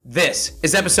This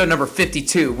is episode number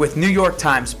 52 with New York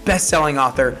Times best-selling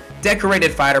author,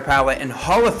 decorated fighter pilot, and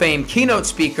Hall of Fame keynote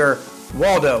speaker,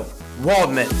 Waldo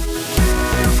Waldman.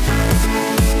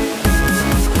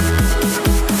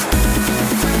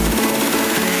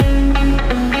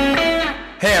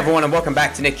 Hey everyone, and welcome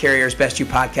back to Nick Carrier's Best You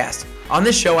podcast. On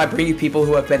this show, I bring you people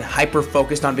who have been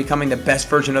hyper-focused on becoming the best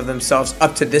version of themselves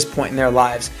up to this point in their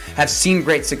lives, have seen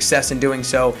great success in doing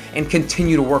so, and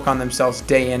continue to work on themselves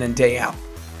day in and day out.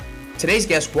 Today's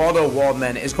guest, Waldo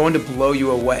Waldman, is going to blow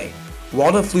you away.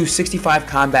 Waldo flew 65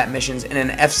 combat missions in an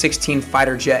F-16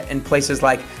 fighter jet in places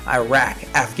like Iraq,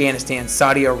 Afghanistan,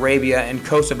 Saudi Arabia, and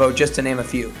Kosovo, just to name a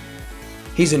few.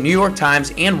 He's a New York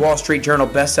Times and Wall Street Journal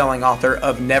best-selling author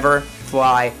of Never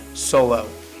Fly Solo,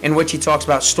 in which he talks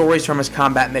about stories from his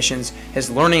combat missions,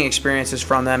 his learning experiences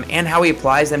from them, and how he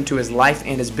applies them to his life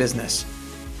and his business.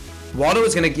 Waldo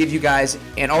is going to give you guys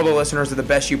and all the listeners of the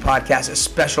Best You podcast a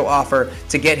special offer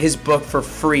to get his book for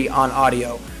free on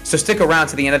audio. So stick around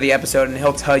to the end of the episode and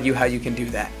he'll tell you how you can do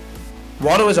that.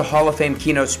 Waldo is a Hall of Fame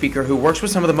keynote speaker who works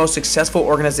with some of the most successful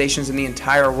organizations in the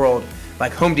entire world,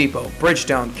 like Home Depot,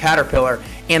 Bridgestone, Caterpillar,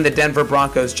 and the Denver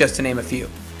Broncos, just to name a few.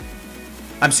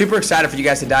 I'm super excited for you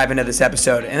guys to dive into this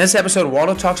episode. In this episode,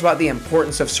 Waldo talks about the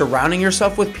importance of surrounding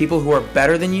yourself with people who are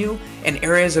better than you in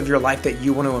areas of your life that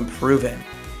you want to improve in.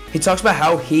 He talks about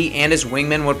how he and his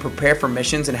wingmen would prepare for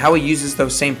missions and how he uses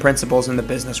those same principles in the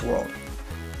business world.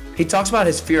 He talks about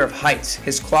his fear of heights,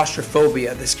 his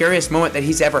claustrophobia, the scariest moment that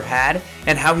he's ever had,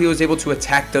 and how he was able to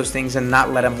attack those things and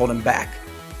not let them hold him back.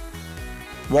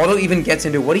 Waldo even gets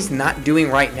into what he's not doing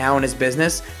right now in his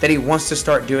business that he wants to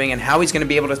start doing and how he's going to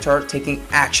be able to start taking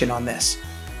action on this.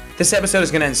 This episode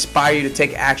is going to inspire you to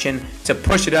take action, to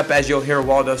push it up, as you'll hear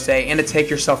Waldo say, and to take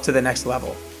yourself to the next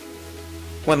level.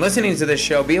 When listening to this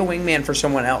show, be a wingman for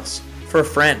someone else, for a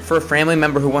friend, for a family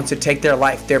member who wants to take their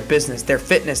life, their business, their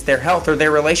fitness, their health, or their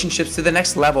relationships to the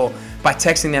next level by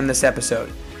texting them this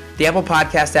episode. The Apple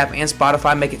Podcast app and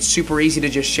Spotify make it super easy to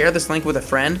just share this link with a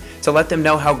friend to let them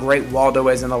know how great Waldo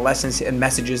is and the lessons and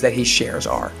messages that he shares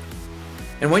are.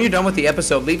 And when you're done with the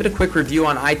episode, leave it a quick review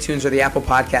on iTunes or the Apple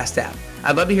Podcast app.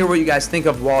 I'd love to hear what you guys think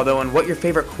of Waldo and what your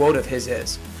favorite quote of his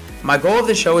is. My goal of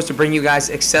the show is to bring you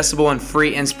guys accessible and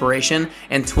free inspiration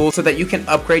and tools so that you can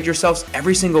upgrade yourselves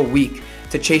every single week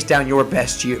to chase down your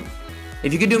best you.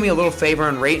 If you could do me a little favor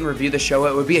and rate and review the show,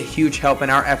 it would be a huge help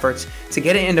in our efforts to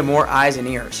get it into more eyes and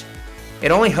ears. It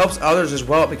only helps others as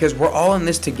well because we're all in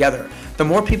this together. The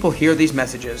more people hear these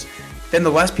messages, then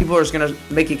the less people are going to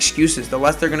make excuses, the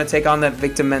less they're going to take on that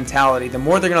victim mentality, the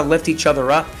more they're going to lift each other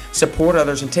up, support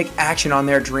others, and take action on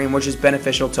their dream, which is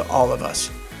beneficial to all of us.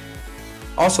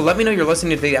 Also, let me know you're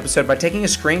listening to the episode by taking a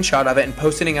screenshot of it and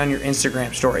posting it on your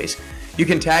Instagram stories. You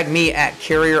can tag me at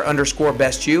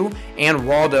Carrier_BestYou and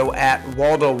Waldo at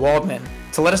Waldo Waldman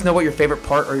to let us know what your favorite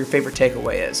part or your favorite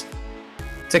takeaway is.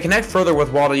 To connect further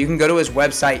with Waldo, you can go to his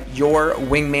website,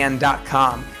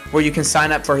 yourwingman.com, where you can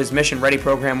sign up for his Mission Ready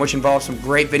program, which involves some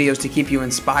great videos to keep you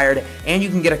inspired, and you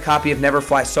can get a copy of Never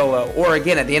Fly Solo. Or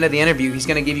again, at the end of the interview, he's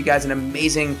going to give you guys an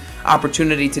amazing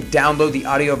opportunity to download the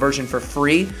audio version for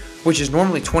free, which is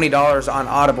normally $20 on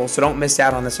Audible, so don't miss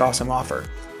out on this awesome offer.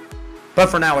 But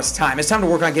for now, it's time. It's time to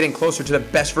work on getting closer to the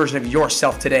best version of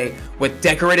yourself today with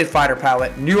decorated fighter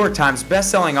pilot, New York Times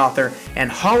best-selling author,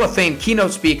 and Hall of Fame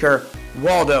keynote speaker,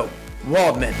 Waldo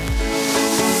Waldman.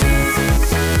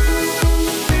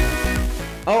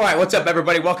 All right, what's up,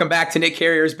 everybody? Welcome back to Nick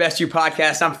Carrier's Best You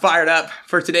podcast. I'm fired up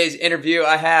for today's interview.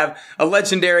 I have a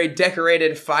legendary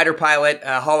decorated fighter pilot,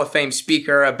 a Hall of Fame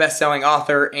speaker, a best-selling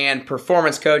author, and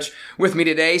performance coach with me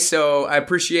today. So I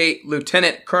appreciate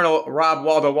Lieutenant Colonel Rob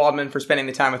Waldo Waldman for spending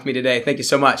the time with me today. Thank you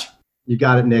so much. You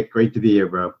got it, Nick. Great to be here,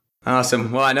 bro.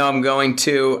 Awesome. Well, I know I'm going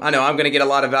to get a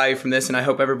lot of value from this, and I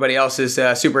hope everybody else is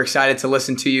super excited to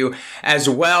listen to you as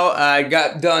well. I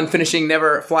got done finishing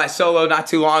Never Fly Solo not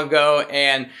too long ago,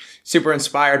 and super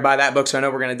inspired by that book. So I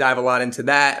know we're going to dive a lot into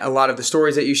that, a lot of the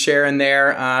stories that you share in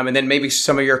there, and then maybe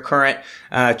some of your current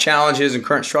challenges and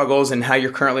current struggles and how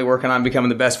you're currently working on becoming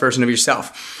the best version of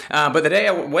yourself. But the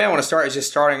way I want to start is just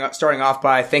starting off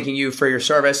by thanking you for your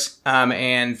service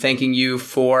and thanking you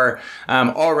for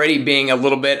already being a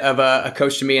little bit of a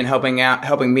coach to me and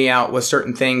helping me out with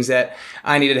certain things that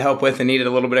I needed help with and needed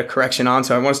a little bit of correction on.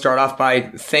 So I want to start off by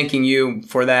thanking you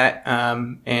for that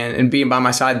and being by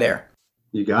my side there.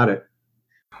 You got it.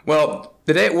 Well,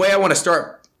 way I want to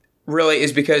start really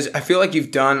is because I feel like you've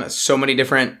done so many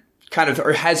different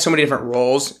or had so many different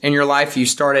roles in your life. You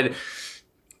started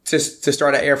to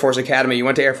start at Air Force Academy. You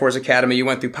went to Air Force Academy. You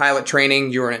went through pilot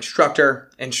training. You were an instructor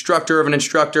of an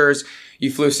instructor's.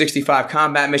 You flew 65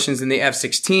 combat missions in the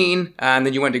F-16. And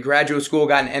then you went to graduate school,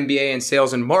 got an MBA in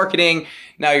sales and marketing.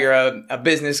 Now you're a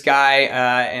business guy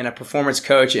and a performance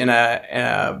coach and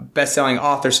a best-selling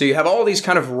author. So you have all these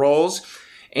kind of roles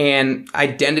and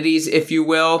identities, if you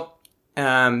will,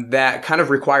 that kind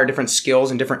of require different skills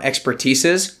and different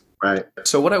expertises. Right.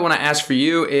 So what I want to ask for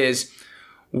you is,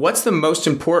 what's the most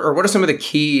important, or what are some of the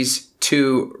keys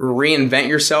to reinvent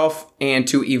yourself and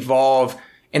to evolve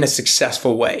in a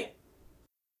successful way?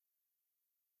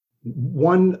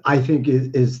 One, I think,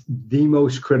 is the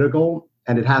most critical,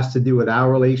 and it has to do with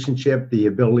our relationship, the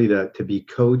ability to be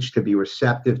coached, to be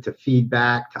receptive to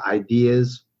feedback, to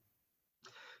ideas,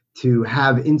 to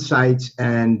have insights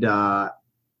and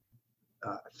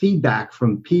feedback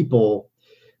from people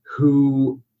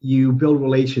who you build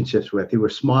relationships with, who are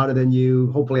smarter than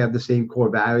you, hopefully have the same core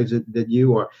values that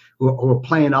you, or who are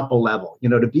playing up a level. You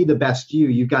know, to be the best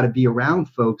you've got to be around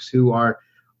folks who are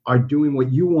doing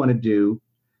what you want to do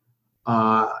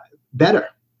better.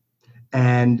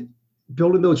 And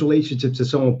building those relationships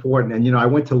is so important. And, you know, I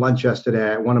went to lunch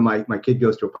yesterday. One of my kid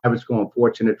goes to a private school. I'm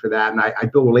fortunate for that. And I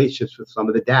build relationships with some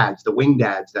of the dads, the wing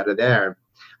dads that are there.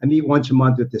 I meet once a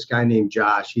month with this guy named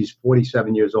Josh. He's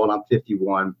 47 years old. I'm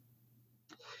 51.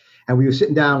 And we were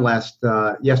sitting down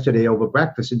yesterday over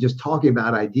breakfast and just talking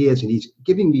about ideas. And he's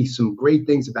giving me some great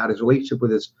things about his relationship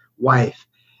with his wife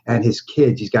and his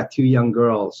kids. He's got 2 young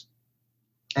girls.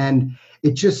 And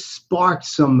it just sparked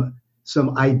some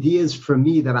ideas for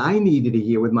me that I needed to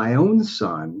hear with my own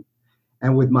son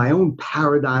and with my own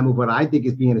paradigm of what I think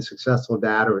is being a successful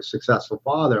dad or a successful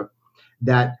father,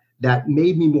 that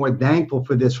made me more thankful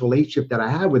for this relationship that I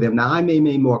had with him. Now, I may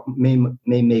make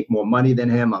more money than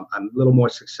him. I'm a little more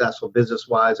successful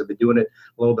business-wise. I've been doing it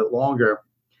a little bit longer.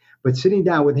 But sitting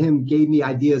down with him gave me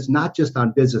ideas not just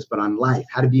on business, but on life,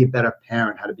 how to be a better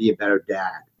parent, how to be a better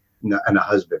dad and a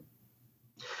husband.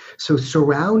 So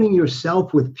surrounding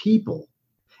yourself with people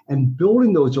and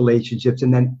building those relationships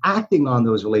and then acting on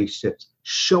those relationships,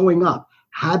 showing up,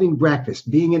 having breakfast,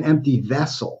 being an empty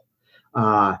vessel,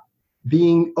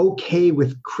 being okay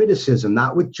with criticism,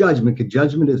 not with judgment, because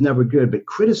judgment is never good, but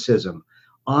criticism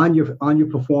on your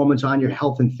performance, on your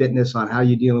health and fitness, on how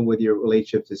you're dealing with your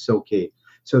relationships is so key.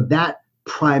 So that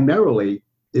primarily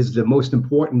is the most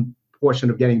important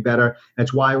portion of getting better.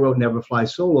 That's why I wrote Never Fly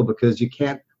Solo, because you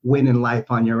can't win in life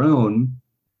on your own.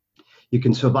 You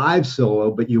can survive solo,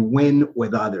 but you win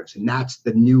with others. And that's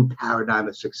the new paradigm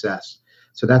of success.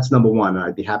 So that's number one. And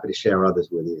I'd be happy to share others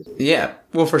with you. Yeah,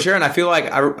 well, for sure. And I feel like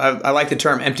I like the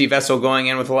term empty vessel, going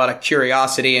in with a lot of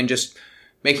curiosity and just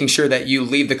making sure that you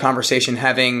leave the conversation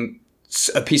having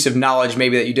a piece of knowledge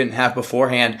maybe that you didn't have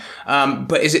beforehand.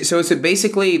 But is it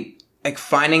basically like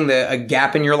finding a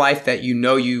gap in your life that you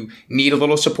know you need a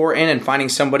little support in, and finding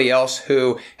somebody else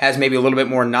who has maybe a little bit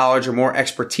more knowledge or more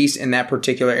expertise in that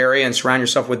particular area and surround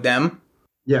yourself with them?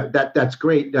 Yeah, that's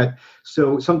great.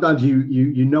 So sometimes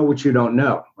you know what you don't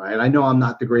know, right? I know I'm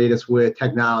not the greatest with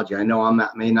technology. I know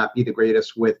may not be the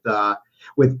greatest with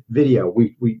video.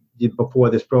 We did, before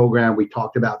this program, we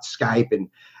talked about Skype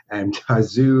and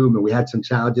Zoom, and we had some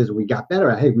challenges and we got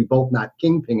better. Hey, we both not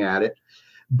kingpin at it,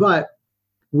 but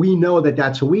we know that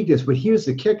that's a weakness. But here's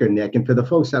the kicker, Nick, and for the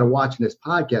folks that are watching this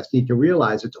podcast, need to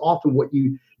realize it's often what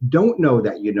you don't know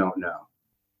that you don't know.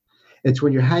 It's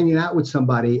when you're hanging out with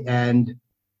somebody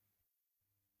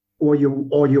or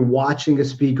you're watching a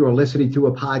speaker or listening to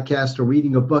a podcast or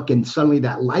reading a book, and suddenly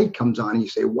that light comes on and you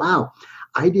say, wow,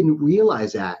 I didn't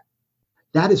realize that.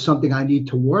 That is something I need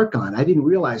to work on. I didn't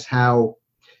realize how,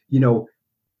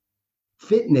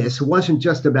 fitness wasn't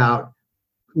just about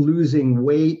losing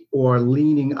weight or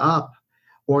leaning up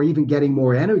or even getting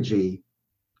more energy.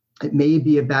 It may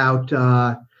be about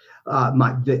how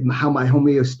my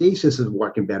homeostasis is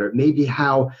working better. It may be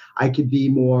how I could be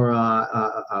more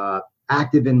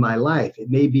active in my life. It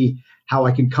may be how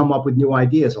I can come up with new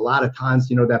ideas. A lot of times,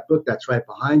 that book that's right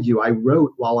behind you, I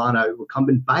wrote while on a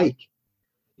recumbent bike.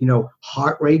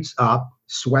 Heart rate's up,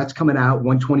 sweat's coming out,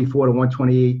 124 to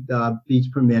 128 beats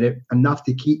per minute, enough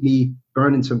to keep me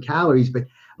burning some calories. But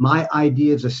my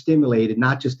ideas are stimulated,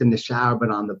 not just in the shower,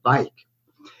 but on the bike.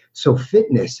 So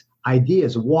fitness,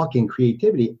 ideas, walking,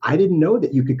 creativity. I didn't know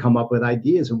that you could come up with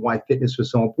ideas and why fitness was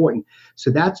so important.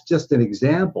 So that's just an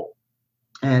example.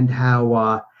 And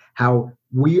how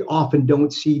we often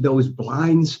don't see those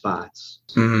blind spots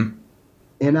in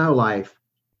our life.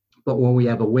 But when we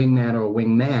have a wingman or a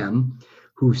wingman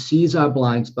who sees our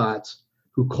blind spots,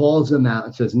 who calls them out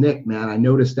and says, Nick, man, I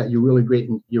noticed that you're really great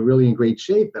and you're really in great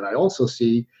shape. But I also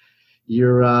see,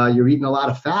 you're eating a lot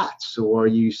of fats, or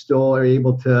you still are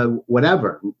able to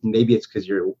whatever. Maybe it's because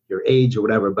your age or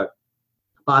whatever. But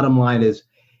bottom line is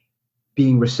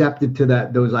being receptive to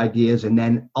those ideas, and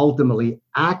then ultimately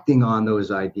acting on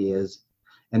those ideas,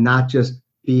 and not just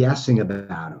BSing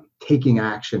about them. Taking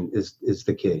action is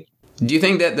the key. Do you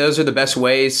think that those are the best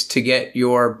ways to get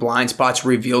your blind spots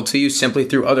revealed to you, simply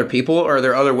through other people? Or are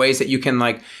there other ways that you can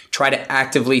like try to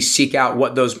actively seek out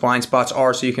what those blind spots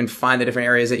are so you can find the different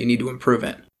areas that you need to improve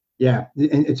in? Yeah,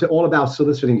 and it's all about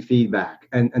soliciting feedback.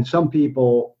 And some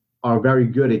people are very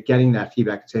good at getting that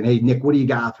feedback and saying, hey, Nick, what do you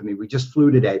got for me? We just flew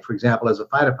today. For example, as a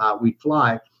fighter pilot, we'd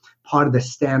fly. Part of the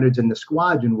standards in the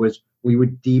squadron was we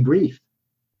would debrief.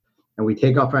 And we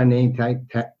take off our name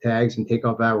tags and take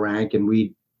off our rank, and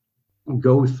we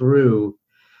go through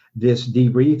this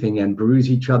debriefing and bruise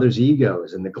each other's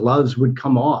egos, and the gloves would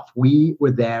come off. We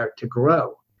were there to grow.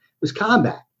 It was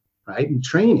combat, right? And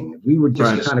training. If we were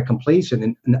just kind of complacent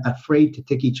and afraid to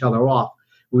tick each other off,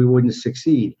 we wouldn't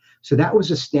succeed. So that was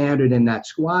a standard in that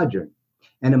squadron.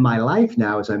 And in my life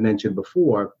now, as I mentioned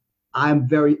before, I'm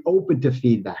very open to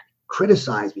feedback.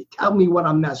 Criticize me. Tell me what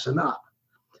I'm messing up.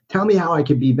 Tell me how I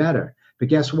could be better. But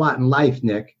guess what? In life,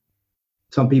 Nick,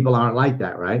 some people aren't like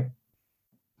that, right?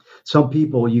 Some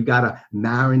people, you got to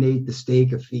marinate the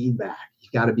steak of feedback. You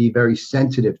got to be very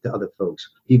sensitive to other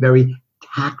folks. Be very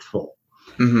tactful.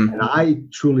 Mm-hmm. And I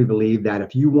truly believe that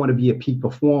if you want to be a peak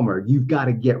performer, you've got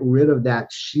to get rid of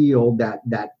that shield, that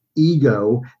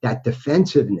ego, that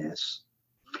defensiveness,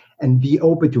 and be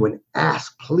open to an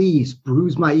ask, please,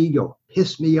 bruise my ego,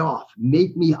 piss me off,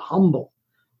 make me humble,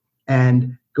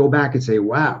 and go back and say,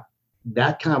 wow,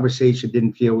 that conversation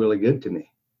didn't feel really good to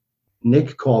me.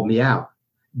 Nick called me out.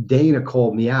 Dana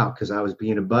called me out because I was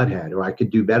being a butthead, or I could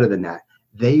do better than that.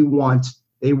 They want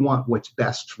what's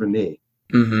best for me.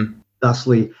 Mm-hmm.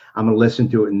 Thusly, I'm going to listen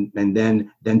to it and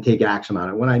then take action on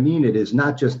it. What I mean it is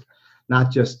not just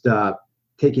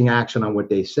taking action on what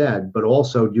they said, but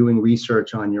also doing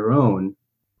research on your own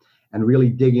and really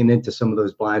digging into some of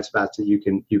those blind spots that you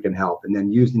can help. And then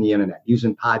using the internet,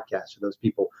 using podcasts for those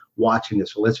people watching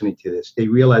this or listening to this. They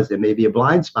realize there may be a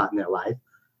blind spot in their life,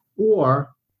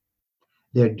 or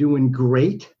they're doing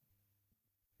great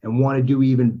and want to do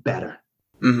even better.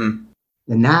 Mm-hmm.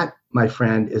 And that, my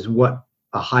friend, is what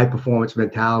a high performance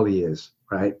mentality is,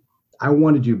 right? I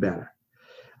want to do better.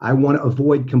 I want to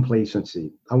avoid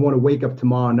complacency. I want to wake up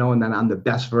tomorrow knowing that I'm the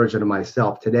best version of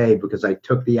myself today because I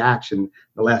took the action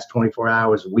the last 24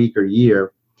 hours, a week, or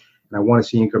year. And I want to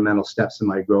see incremental steps in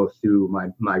my growth through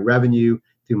my revenue,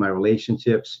 through my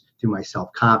relationships, through my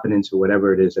self-confidence, or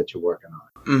whatever it is that you're working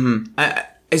on.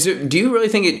 Mm-hmm. Do you really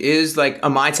think it is like a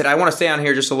mindset? I want to stay on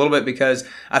here just a little bit because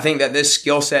I think that this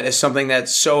skill set is something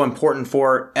that's so important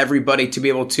for everybody to be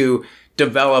able to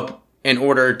develop in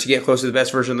order to get close to the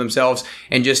best version of themselves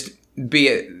and just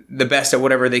be the best at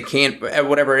whatever they can, at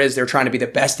whatever it is they're trying to be the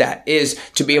best at, is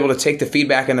to be able to take the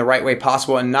feedback in the right way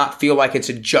possible and not feel like it's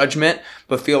a judgment,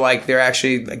 but feel like they're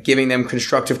actually like giving them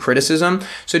constructive criticism.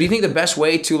 So do you think the best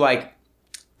way to like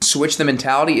switch the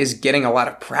mentality is getting a lot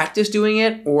of practice doing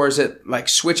it, or is it like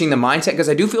switching the mindset? Because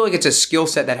I do feel like it's a skill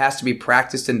set that has to be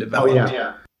practiced and developed. Oh,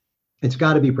 yeah. It's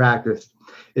got to be practiced.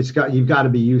 You've got to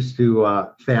be used to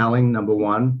failing, number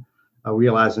one.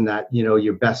 Realizing that,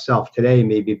 your best self today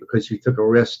may be because you took a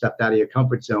risk, stepped out of your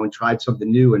comfort zone, tried something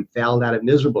new and failed at it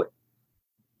miserably.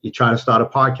 You try to start a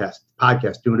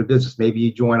podcast, doing a business. Maybe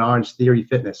you join Orange Theory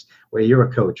Fitness, where you're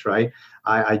a coach, right?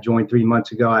 I joined 3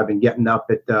 months ago. I've been getting up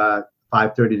at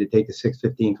 5:30 to take the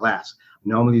 6:15 class.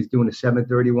 Normally he's doing a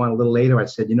 7:31 a little later. I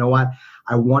said, you know what?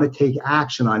 I want to take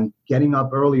action on getting up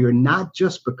earlier, not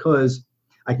just because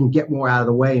I can get more out of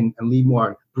the way and leave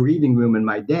more breathing room in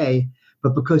my day,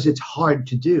 but because it's hard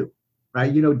to do,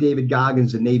 right? David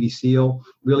Goggins, a Navy SEAL,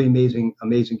 really amazing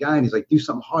guy. And he's like, do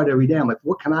something hard every day. I'm like,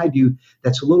 what can I do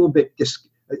that's a little bit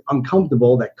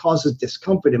uncomfortable, that causes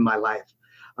discomfort in my life,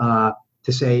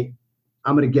 to say,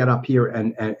 I'm going to get up here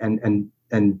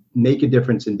and make a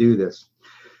difference and do this.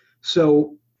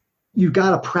 So you've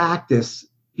got to practice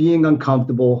being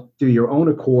uncomfortable through your own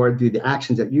accord, through the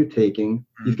actions that you're taking.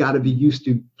 You've got to be used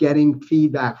to getting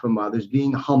feedback from others,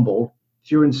 being humble. If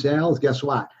you're in sales, guess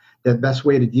what? The best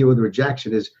way to deal with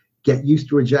rejection is get used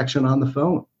to rejection on the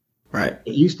phone. Right.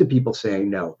 Get used to people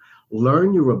saying no.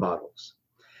 Learn your rebuttals.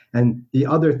 And the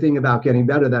other thing about getting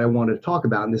better that I wanted to talk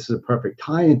about, and this is a perfect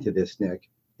tie into this, Nick,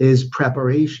 is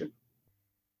preparation.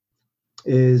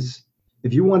 Is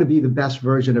if you want to be the best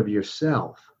version of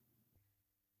yourself,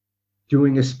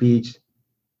 doing a speech,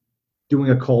 doing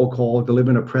a cold call,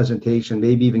 delivering a presentation,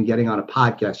 maybe even getting on a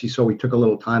podcast. You saw we took a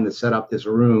little time to set up this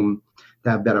room to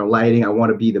have better lighting. I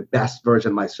want to be the best version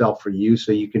of myself for you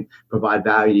so you can provide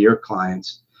value to your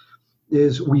clients.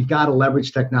 Is we've got to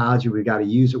leverage technology. We've got to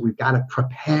use it. We've got to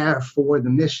prepare for the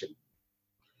mission.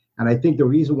 And I think the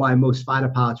reason why most fighter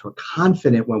pilots were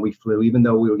confident when we flew, even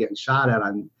though we were getting shot at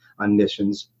on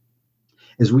missions,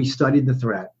 is we studied the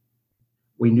threat.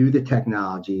 We knew the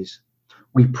technologies.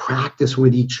 We practiced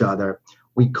with each other.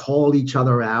 We called each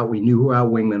other out. We knew who our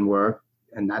wingmen were.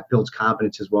 And that builds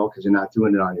confidence as well because you're not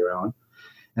doing it on your own.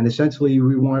 And essentially,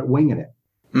 we weren't winging it.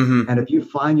 Mm-hmm. And if you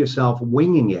find yourself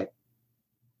winging it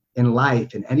in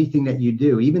life and anything that you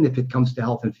do, even if it comes to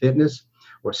health and fitness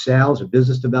or sales or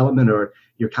business development or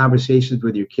your conversations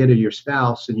with your kid or your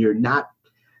spouse, and you're not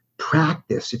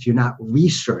practiced, if you're not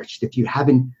researched, if you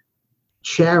haven't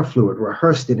chair flew it,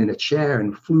 rehearsed it in a chair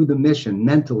and flew the mission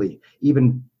mentally,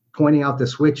 even pointing out the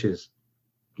switches,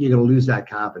 you're going to lose that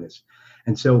confidence.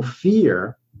 And so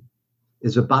fear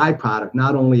is a byproduct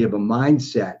not only of a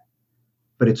mindset,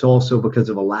 but it's also because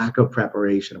of a lack of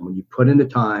preparation. And when you put in the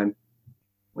time,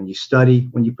 when you study,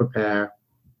 when you prepare,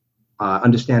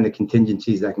 understand the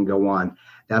contingencies that can go on,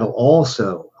 that'll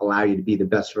also allow you to be the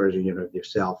best version of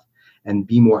yourself and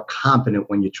be more confident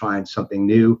when you're trying something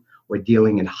new or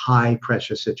dealing in high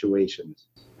pressure situations.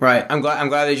 Right. I'm glad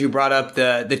that you brought up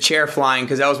the chair flying,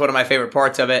 because that was one of my favorite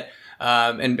parts of it.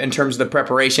 In terms of the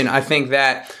preparation, I think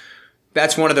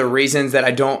that's one of the reasons that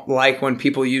I don't like when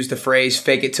people use the phrase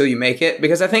 "fake it till you make it,"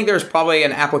 because I think there's probably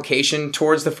an application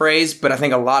towards the phrase, but I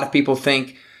think a lot of people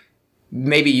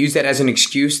maybe use that as an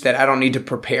excuse that I don't need to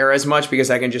prepare as much because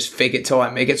I can just fake it till I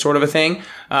make it, sort of a thing.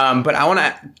 But I want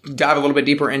to dive a little bit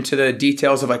deeper into the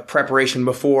details of like preparation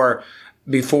before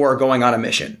going on a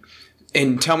mission,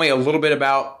 and tell me a little bit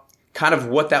about kind of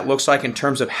what that looks like in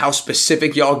terms of how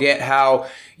specific y'all get, how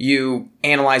you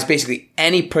analyze basically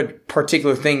any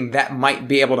particular thing that might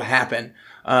be able to happen.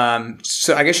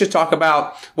 So I guess just talk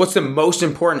about what's the most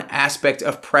important aspect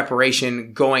of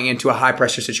preparation going into a high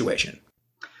pressure situation.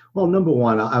 Well, number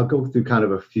one, I'll go through kind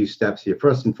of a few steps here.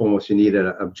 First and foremost, you need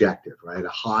an objective, right? A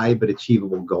high but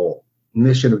achievable goal.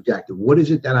 Mission objective. What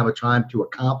is it that I'm trying to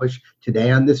accomplish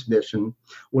today on this mission?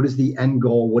 What is the end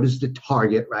goal? What is the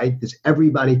target, right? Does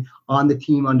everybody on the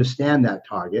team understand that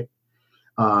target?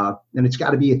 And it's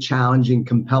got to be a challenging,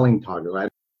 compelling target, right?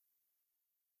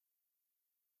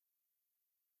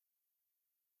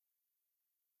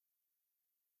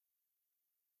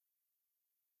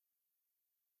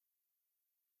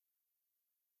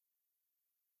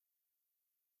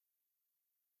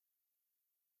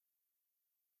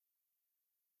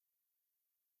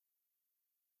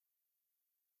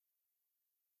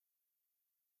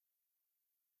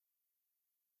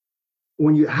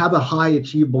 When you have a high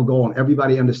achievable goal and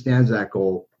everybody understands that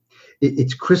goal,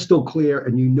 it's crystal clear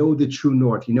and you know the true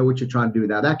north. You know what you're trying to do.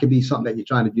 Now, that could be something that you're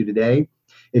trying to do today.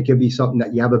 It could be something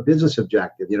that you have a business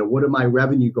objective. You know, what are my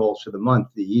revenue goals for the month,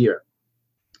 the year?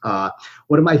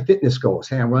 What are my fitness goals?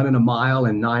 Hey, I'm running a mile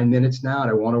in 9 minutes now, and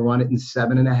I want to run it in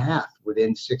 7.5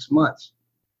 within 6 months.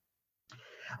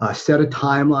 Set a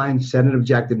timeline, set an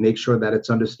objective, make sure that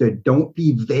it's understood. Don't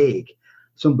be vague.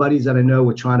 Some buddies that I know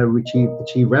were trying to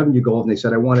achieve revenue goals, and they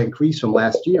said, I want to increase from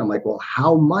last year. I'm like, well,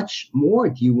 how much more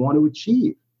do you want to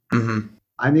achieve? Mm-hmm.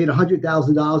 I made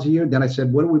 $100,000 a year. Then I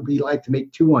said, what would it be like to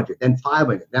make 200, then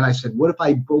 500? Then I said, what if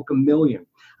I broke 1 million?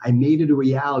 I made it a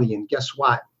reality. And guess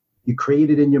what? You create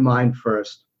it in your mind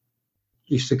first.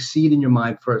 You succeed in your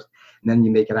mind first, and then you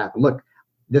make it happen. Look,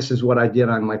 this is what I did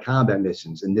on my combat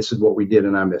missions, and this is what we did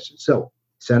in our missions. So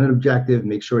set an objective,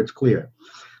 make sure it's clear.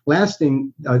 Last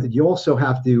thing, you also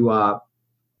have to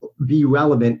be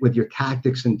relevant with your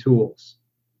tactics and tools.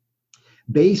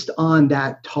 Based on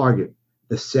that target,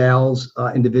 the sales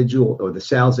individual or the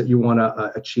sales that you want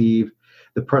to achieve,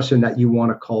 the person that you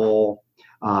want to call,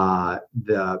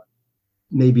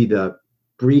 maybe the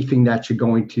briefing that you're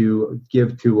going to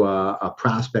give to a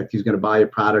prospect who's going to buy a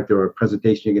product or a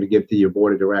presentation you're going to give to your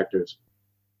board of directors.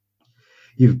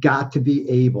 You've got to be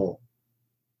able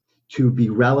to be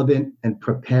relevant and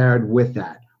prepared with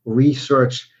that.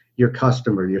 Research your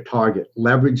customer, your target,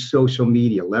 leverage social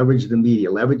media, leverage the media,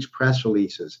 leverage press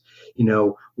releases. You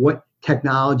know, what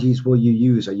technologies will you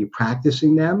use? Are you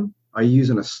practicing them? Are you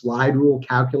using a slide rule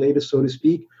calculator, so to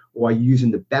speak? Or are you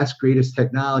using the best, greatest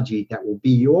technology that will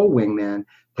be your wingman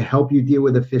to help you deal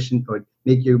with efficient or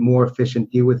make you more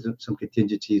efficient, deal with some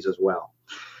contingencies as well?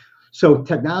 So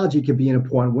technology can be an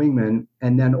important wingman,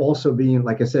 and then also being,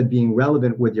 like I said, being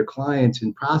relevant with your clients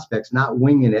and prospects, not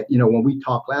winging it. You know, when we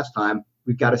talked last time,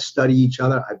 we've got to study each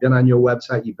other. I've been on your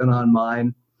website, you've been on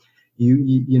mine.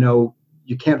 You know,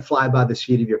 you can't fly by the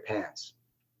seat of your pants.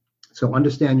 So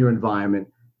understand your environment,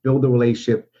 build a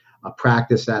relationship,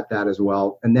 practice at that as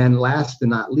well. And then last and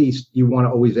not least, you want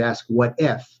to always ask what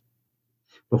if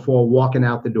before walking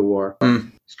out the door,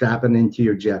 strapping into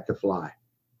your jet to fly.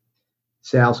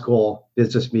 Sales call,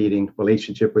 business meeting,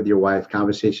 relationship with your wife,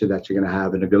 conversation that you're going to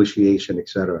have, a negotiation,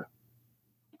 etc.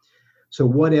 So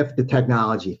what if the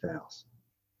technology fails,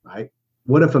 right?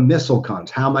 What if a missile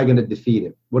comes? How am I going to defeat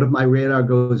it? What if my radar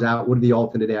goes out? What are the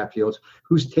alternate airfields?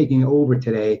 Who's taking over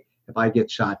today if I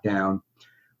get shot down?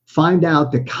 Find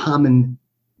out the common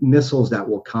missiles that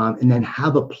will come and then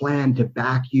have a plan to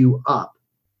back you up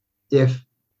if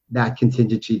that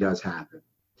contingency does happen.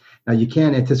 Now, you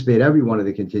can't anticipate every one of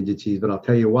the contingencies, but I'll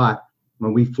tell you what,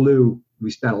 when we flew, we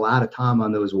spent a lot of time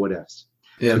on those what ifs.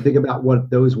 Yeah. So think about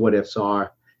what those what ifs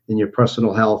are in your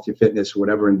personal health, your fitness,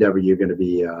 whatever endeavor you're going to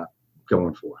be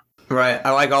going for. Right.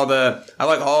 I like all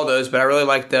of those, but I really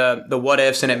like the what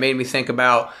ifs, and it made me think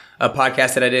about a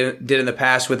podcast that I did in the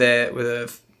past with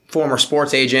a former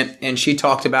sports agent, and she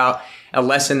talked about a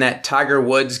lesson that Tiger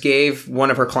Woods gave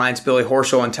one of her clients, Billy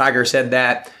Horschel, and Tiger said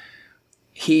that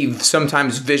he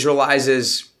sometimes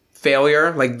visualizes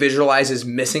failure, like visualizes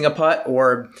missing a putt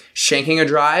or shanking a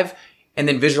drive, and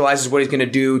then visualizes what he's going to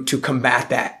do to combat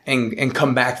that and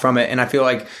come back from it. And I feel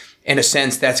like, in a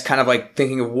sense, that's kind of like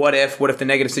thinking of what if the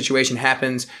negative situation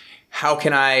happens? How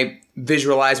can I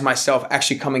visualize myself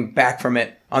actually coming back from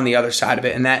it on the other side of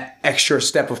it? And that extra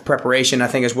step of preparation, I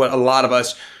think, is what a lot of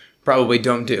us probably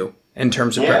don't do in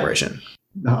terms of preparation.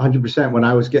 100%. When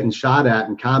I was getting shot at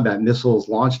in combat, missiles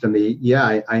launched at me.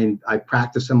 Yeah, I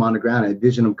practiced them on the ground. I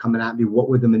envisioned them coming at me. What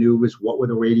were the maneuvers? What were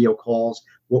the radio calls?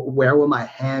 Where were my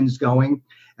hands going?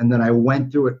 And then I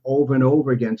went through it over and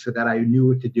over again so that I knew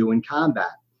what to do in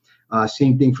combat.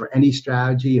 Same thing for any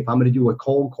strategy. If I'm going to do a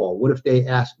cold call, what if they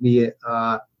ask me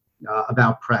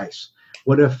about price?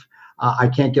 What if I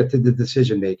can't get to the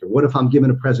decision maker? What if I'm giving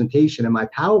a presentation and my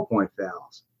PowerPoint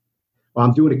fails? Or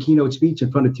I'm doing a keynote speech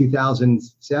in front of 2,000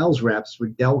 sales reps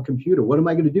with Dell Computer. What am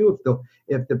I going to do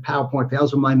if the PowerPoint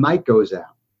fails or my mic goes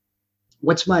out?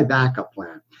 What's my backup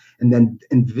plan? And then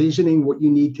envisioning what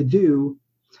you need to do.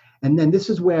 And then this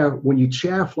is where, when you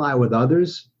chair fly with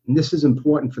others, and this is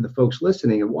important for the folks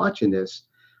listening and watching this,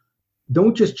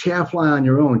 don't just chair fly on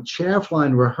your own. Chair fly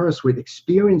and rehearse with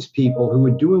experienced people who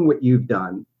are doing what you've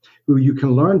done, who you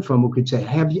can learn from, who could say,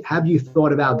 have you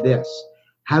thought about this?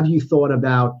 Have you thought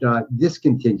about this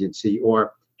contingency?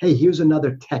 Or, hey, here's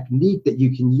another technique that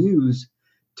you can use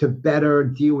to better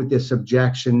deal with this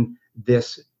objection,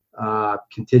 this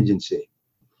contingency.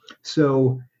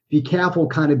 So be careful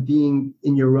kind of being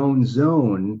in your own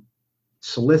zone,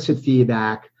 solicit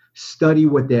feedback, study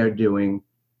what they're doing.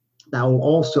 That will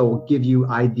also give you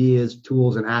ideas,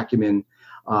 tools, and acumen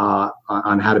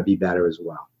on how to be better as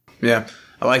well. Yeah,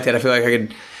 I like that. I feel like I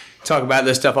could talk about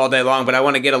this stuff all day long, but I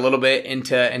want to get a little bit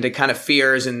into kind of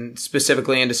fears and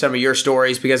specifically into some of your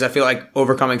stories, because I feel like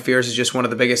overcoming fears is just one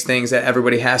of the biggest things that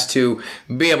everybody has to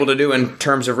be able to do in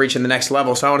terms of reaching the next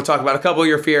level. So I want to talk about a couple of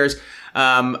your fears,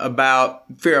 about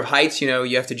fear of heights. You know,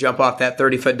 you have to jump off that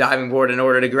 30-foot diving board in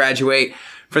order to graduate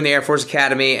from the Air Force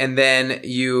Academy. And then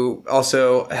you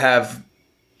also have,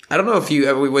 I don't know if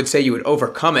we would say you would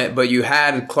overcome it, but you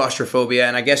had claustrophobia,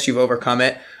 and I guess you've overcome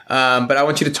it. But I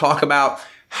want you to talk about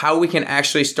how we can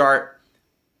actually start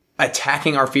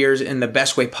attacking our fears in the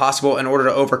best way possible in order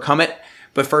to overcome it.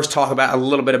 But first, talk about a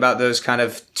little bit about those kind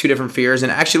of two different fears.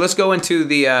 And actually, let's go into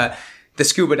the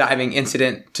scuba diving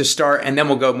incident to start, and then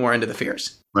we'll go more into the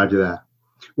fears. Roger that.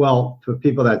 Well, for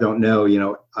people that don't know,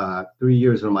 3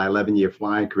 years of my 11-year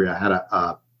flying career, I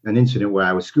had an incident where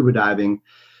I was scuba diving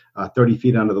 30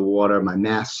 feet under the water. My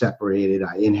mask separated.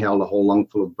 I inhaled a whole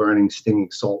lungful of burning,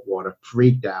 stinging salt water,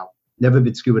 freaked out. Never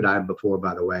been scuba diving before,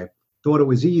 by the way. Thought it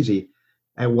was easy.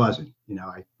 It wasn't.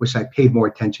 I wish I paid more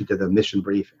attention to the mission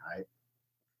briefing, right?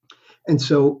 And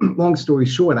so, long story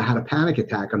short, I had a panic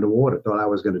attack underwater. Thought I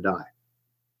was going to die.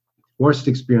 Worst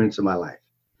experience of my life.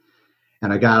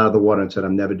 And I got out of the water and said,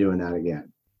 I'm never doing that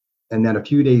again. And then a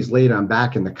few days later, I'm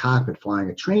back in the cockpit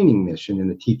flying a training mission in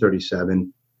the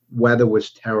T-37. Weather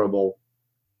was terrible.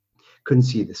 Couldn't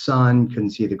see the sun,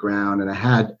 couldn't see the ground. And I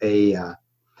had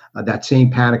that same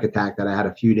panic attack that I had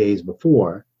a few days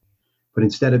before, but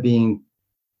instead of being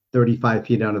 35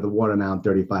 feet under the water, now I'm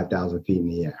 35,000 feet in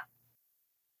the air.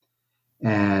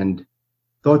 And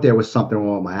thought there was something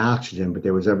wrong with my oxygen, but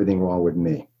there was everything wrong with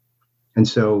me. And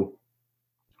so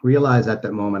realized at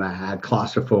that moment I had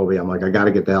claustrophobia. I'm like, I got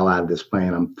to get the hell out of this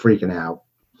plane. I'm freaking out.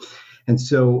 And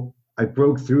so I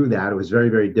broke through that. It was very,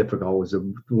 very difficult. It was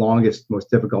the longest, most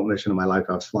difficult mission of my life.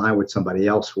 I was flying with somebody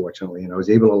else, fortunately, and I was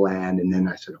able to land. And then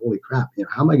I said, holy crap,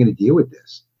 how am I going to deal with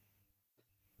this?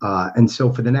 And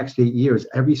so for the next 8 years,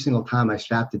 every single time I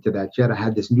strapped it to that jet, I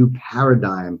had this new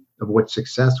paradigm of what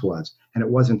success was. And it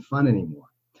wasn't fun anymore.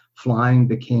 Flying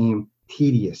became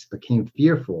tedious, became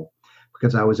fearful,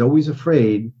 because I was always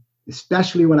afraid,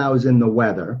 especially when I was in the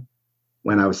weather,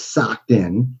 when I was socked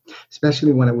in,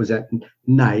 especially when it was at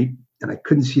night and I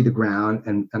couldn't see the ground.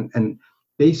 And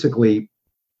basically,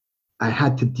 I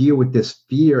had to deal with this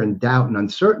fear and doubt and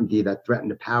uncertainty that threatened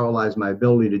to paralyze my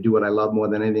ability to do what I love more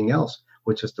than anything else,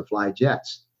 which is to fly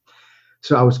jets.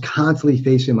 So I was constantly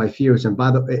facing my fears. And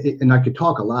and I could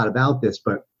talk a lot about this,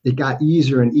 but it got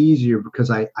easier and easier because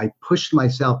I pushed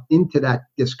myself into that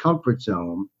discomfort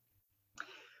zone,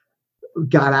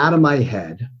 got out of my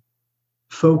head,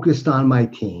 focused on my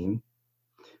team,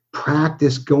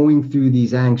 practiced going through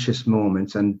these anxious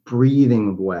moments and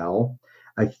breathing well.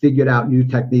 I figured out new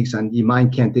techniques, and your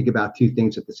mind can't think about two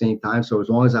things at the same time. So as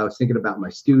long as I was thinking about my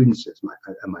students as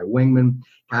my wingman,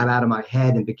 got out of my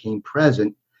head and became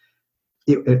present,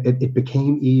 it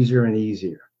became easier and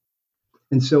easier.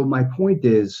 And so my point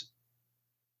is,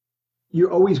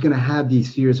 you're always going to have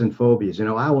these fears and phobias.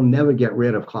 I will never get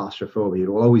rid of claustrophobia. It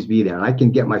will always be there. And I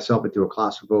can get myself into a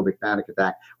claustrophobic panic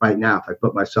attack right now if I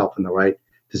put myself in the right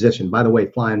position. By the way,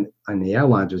 flying on the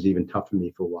airlines was even tough for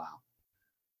me for a while.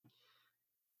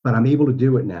 But I'm able to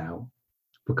do it now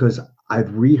because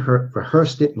I've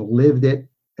rehearsed it and lived it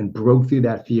and broke through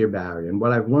that fear barrier. And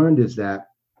what I've learned is that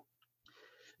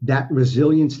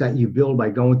resilience that you build by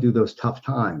going through those tough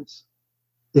times,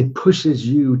 it pushes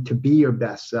you to be your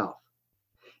best self.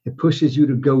 It pushes you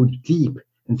to go deep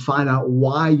and find out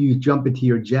why you jump into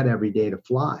your jet every day to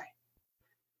fly.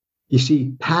 You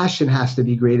see, passion has to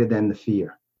be greater than the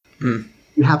fear.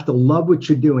 You have to love what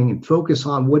you're doing and focus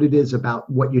on what it is about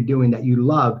what you're doing that you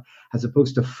love, as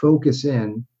opposed to focus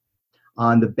in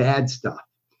on the bad stuff.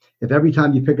 If every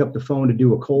time you pick up the phone to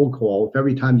do a cold call, if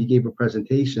every time you gave a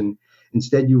presentation,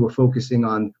 instead you were focusing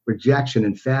on rejection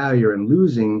and failure and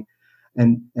losing,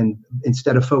 and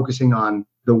instead of focusing on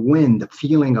the win, the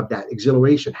feeling of that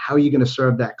exhilaration, how are you going to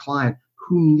serve that client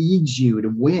who needs you to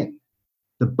win?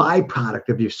 The byproduct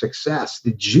of your success,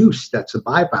 the juice that's a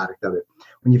byproduct of it.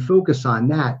 When you focus on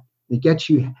that, it gets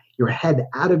your head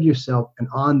out of yourself and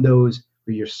on those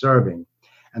who you're serving,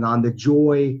 and on the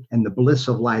joy and the bliss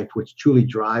of life, which truly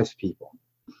drives people.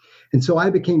 And so I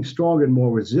became stronger and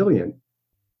more resilient.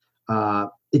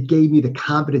 It gave me the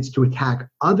confidence to attack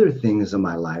other things in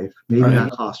my life, maybe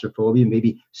not claustrophobia,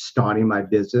 maybe starting my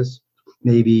business,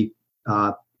 maybe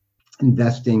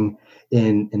investing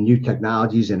in new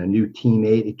technologies and a new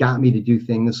teammate. It got me to do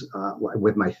things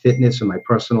with my fitness and my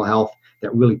personal health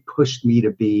that really pushed me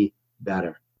to be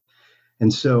better.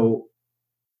 And so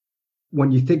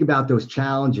when you think about those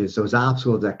challenges, those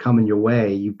obstacles that come in your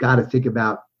way, you've got to think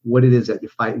about what it is that you're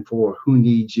fighting for, who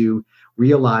needs you.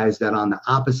 Realize that on the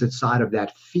opposite side of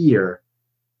that fear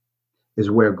is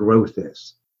where growth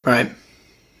is. Right.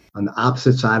 On the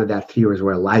opposite side of that fear is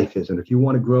where life is. And if you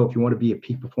want to grow, if you want to be a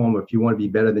peak performer, if you want to be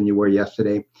better than you were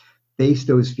yesterday, face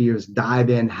those fears, dive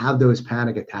in, have those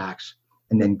panic attacks,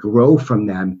 and then grow from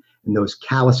them. And those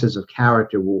calluses of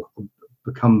character will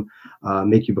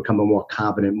make you become a more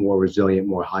confident, more resilient,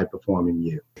 more high-performing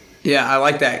you. Yeah, I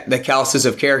like that, the calluses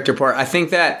of character part. I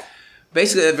think that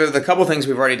basically the couple things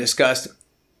we've already discussed,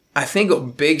 I think a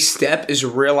big step is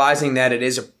realizing that it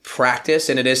is a practice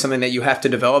and it is something that you have to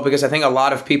develop, because I think a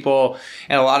lot of people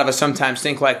and a lot of us sometimes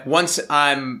think like, once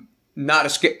I'm not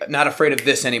afraid of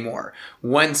this anymore,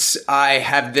 once I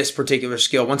have this particular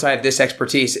skill, once I have this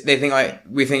expertise,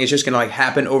 we think it's just going to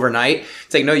happen overnight.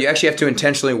 It's like, no, you actually have to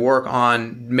intentionally work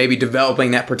on maybe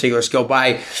developing that particular skill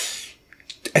by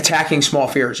attacking small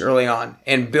fears early on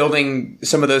and building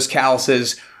some of those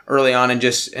calluses early on, and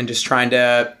just trying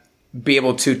to be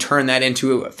able to turn that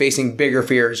into facing bigger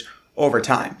fears over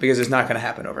time, because it's not going to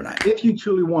happen overnight. If you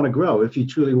truly want to grow, if you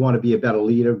truly want to be a better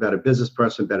leader, better business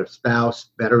person, better spouse,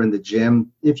 better in the gym,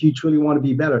 if you truly want to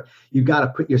be better, you got to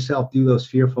put yourself through those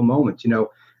fearful moments.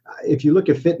 If you look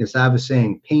at fitness, I have a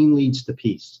saying, pain leads to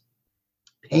peace.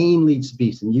 Pain leads to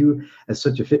peace. And you, as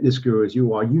such a fitness guru as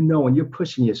you are, when you're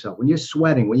pushing yourself, when you're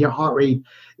sweating, when your heart rate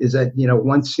is at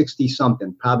 160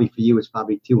 something, probably for you it's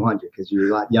probably 200 because you're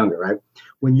a lot younger, right?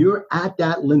 When you're at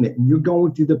that limit and you're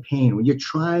going through the pain, when you're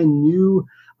trying new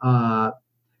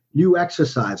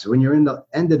exercises, when you're in the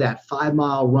end of that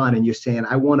 5-mile run and you're saying,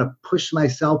 I want to push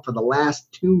myself for the last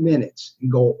 2 minutes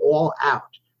and go all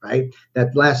out, right?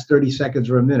 That last 30 seconds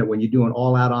or a minute when you're doing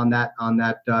all out on that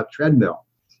treadmill.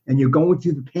 And you're going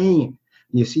through the pain,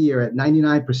 and you see you're at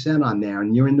 99% on there,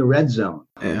 and you're in the red zone.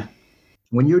 Yeah.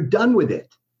 When you're done with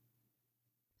it,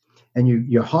 and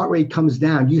your heart rate comes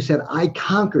down, you said, I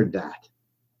conquered that.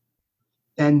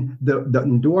 and the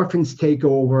endorphins take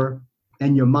over,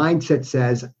 and your mindset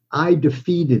says, I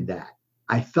defeated that.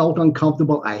 I felt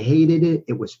uncomfortable. I hated it.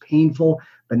 It was painful.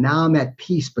 But now I'm at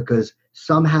peace because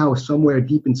somehow, somewhere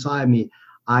deep inside me,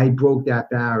 I broke that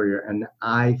barrier and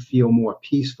I feel more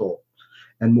peaceful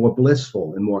and more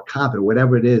blissful and more confident,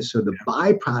 whatever it is. So the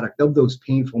byproduct of those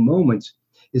painful moments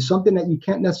is something that you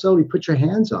can't necessarily put your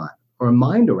hands on or a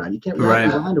mind around. You can't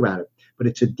wrap your mind around it. But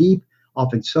it's a deep,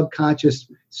 often subconscious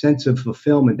sense of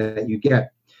fulfillment that you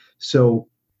get. So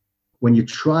when you're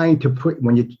trying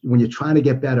to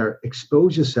get better,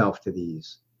 expose yourself to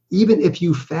these. Even if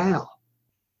you fail,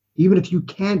 even if you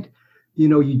can't,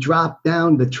 you drop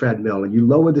down the treadmill and you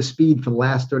lower the speed for the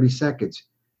last 30 seconds,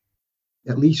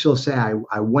 at least you'll say,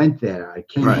 I went there, I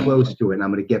came close to it, and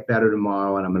I'm going to get better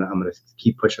tomorrow, and I'm going to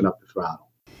keep pushing up the throttle.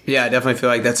 Yeah, I definitely feel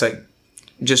like that's like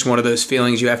just one of those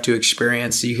feelings you have to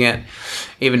experience. You can't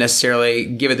even necessarily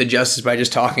give it the justice by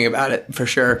just talking about it, for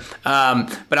sure.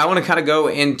 But I want to kind of go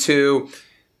into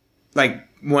like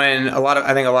when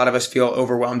I think a lot of us feel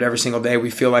overwhelmed every single day. We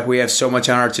feel like we have so much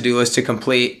on our to-do list to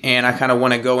complete. And I kind of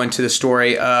want to go into the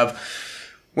story of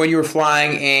when you were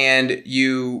flying and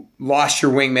you lost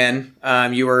your wingman.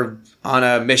 You were on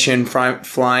a mission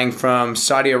flying from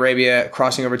Saudi Arabia,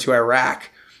 crossing over to Iraq,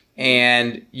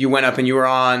 and you went up and you were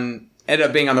ended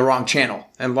up being on the wrong channel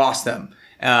and lost them.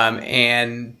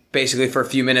 And basically for a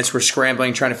few minutes, we're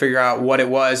scrambling, trying to figure out what it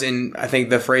was. And I think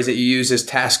the phrase that you use is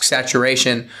task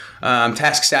saturated.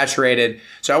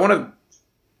 So I want to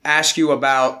ask you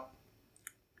about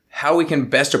how we can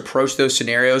best approach those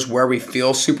scenarios where we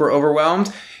feel super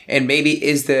overwhelmed. And maybe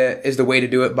is the way to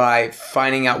do it by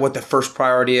finding out what the first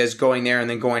priority is, going there and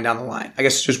then going down the line. I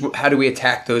guess just how do we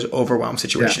attack those overwhelmed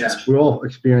situations? Yeah. We're all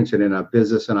experiencing it in our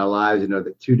business and our lives.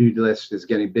 The to-do list is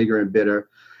getting bigger and bigger,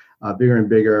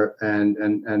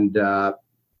 and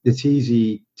it's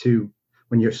easy to,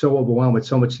 when you're so overwhelmed with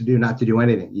so much to do, not to do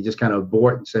anything. You just kind of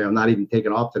abort and say, I'm not even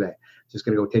taking off today. Just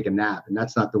going to go take a nap. And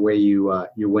that's not the way you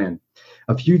win.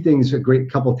 A few things, a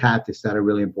couple tactics that are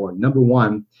really important. Number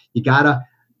one, you got to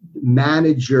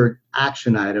manage your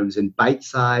action items in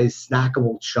bite-sized,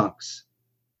 snackable chunks.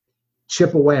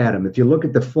 Chip away at them. If you look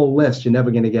at the full list, you're never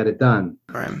going to get it done.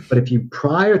 Right. But if you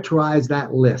prioritize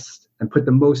that list and put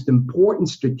the most important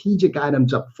strategic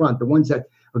items up front, the ones that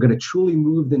are going to truly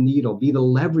move the needle, be the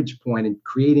leverage point in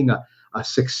creating a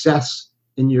success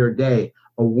in your day,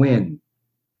 a win,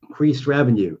 increased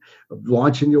revenue,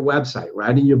 launching your website,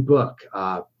 writing your book,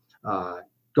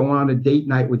 going on a date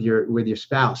night with your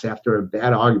spouse after a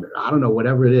bad argument, I don't know,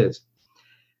 whatever it is.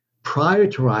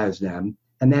 Prioritize them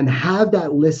and then have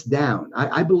that list down.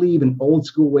 I believe in old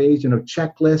school ways,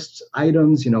 checklists,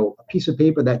 items, a piece of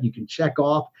paper that you can check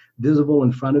off, visible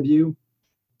in front of you.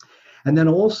 And then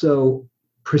also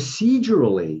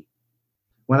procedurally,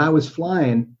 when I was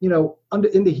flying,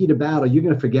 in the heat of battle, you're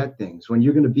going to forget things. When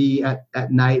you're going to be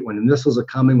at night, when the missiles are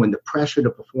coming, when the pressure to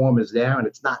perform is there and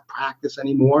it's not practice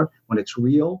anymore, when it's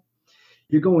real,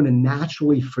 you're going to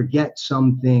naturally forget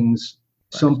some things,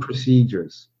 some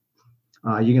procedures.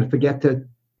 You're going to forget to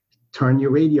turn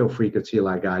your radio frequency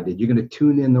like I did. You're going to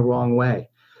tune in the wrong way.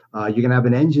 You're going to have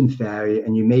an engine failure,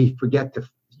 and you may forget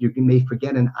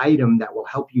an item that will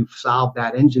help you solve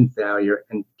that engine failure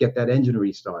and get that engine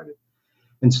restarted.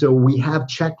 And so we have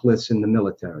checklists in the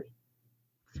military.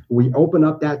 We open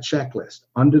up that checklist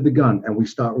under the gun and we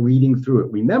start reading through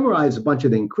it. We memorize a bunch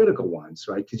of the critical ones,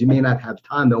 right? Because you may not have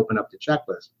time to open up the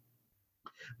checklist.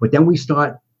 But then we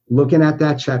start looking at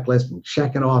that checklist and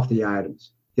checking off the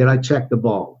items. Did I check the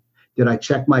bulb? Did I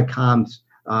check my comm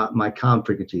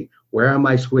frequency? Where are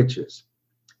my switches?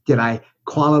 Did I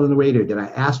call out on the radio? Did I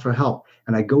ask for help?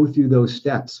 And I go through those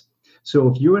steps. So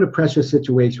if you're in a pressure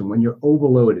situation, when you're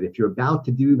overloaded, if you're about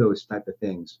to do those type of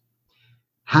things,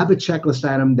 have a checklist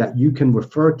item that you can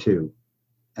refer to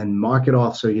and mark it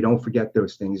off so you don't forget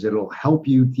those things. It'll help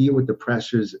you deal with the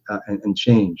pressures and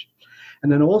change.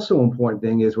 And then also important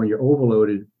thing is when you're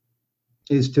overloaded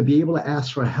is to be able to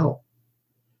ask for help.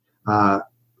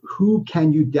 Who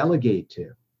can you delegate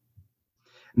to?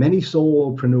 Many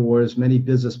solopreneurs, many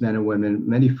businessmen and women,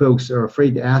 many folks are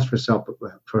afraid to ask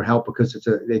for help because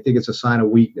they think it's a sign of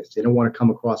weakness. They don't want to come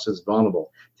across as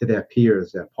vulnerable to their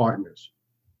peers, their partners.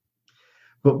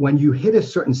 But when you hit a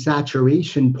certain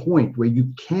saturation point where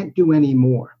you can't do any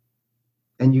more,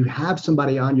 and you have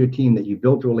somebody on your team that you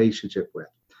built a relationship with,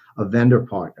 a vendor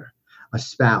partner, a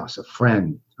spouse, a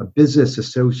friend, a business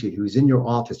associate who's in your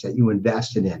office that you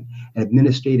invested in, an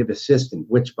administrative assistant,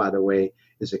 which, by the way,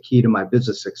 is a key to my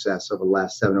business success over the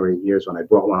last 7 or 8 years when I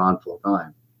brought one on full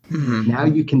time. Mm-hmm. Now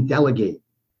you can delegate.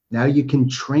 Now you can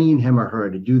train him or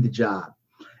her to do the job.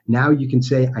 Now you can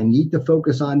say, I need to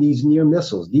focus on these near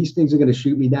missiles. These things are going to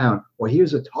shoot me down. Or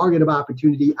here's a target of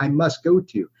opportunity I must go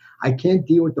to. I can't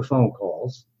deal with the phone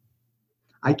calls.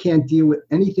 I can't deal with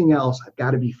anything else. I've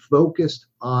got to be focused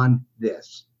on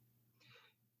this.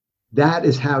 That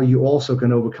is how you also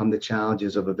can overcome the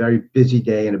challenges of a very busy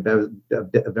day and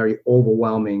a very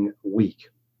overwhelming week.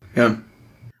 Yeah.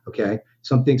 Okay.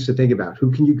 Some things to think about.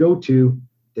 Who can you go to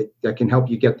that can help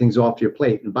you get things off your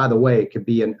plate? And by the way, it could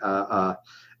be a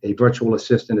virtual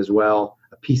assistant as well,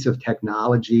 a piece of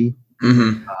technology.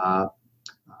 Mm-hmm.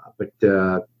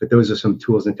 But those are some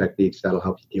tools and techniques that'll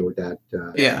help you deal with that.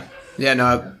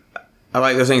 No, I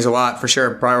like those things a lot, for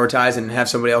sure. Prioritize and have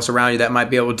somebody else around you that might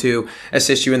be able to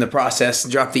assist you in the process,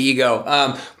 drop the ego.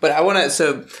 But I want to,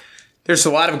 so there's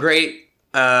a lot of great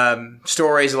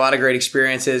stories, a lot of great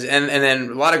experiences, and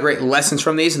then a lot of great lessons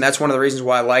from these. And that's one of the reasons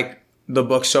why I like the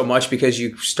book so much, because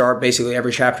you start basically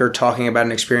every chapter talking about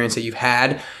an experience that you've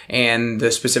had and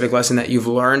the specific lesson that you've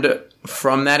learned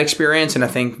from that experience. And I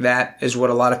think that is what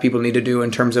a lot of people need to do in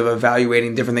terms of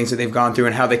evaluating different things that they've gone through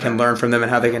and how they can learn from them and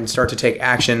how they can start to take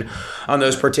action on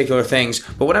those particular things.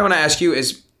 But what I want to ask you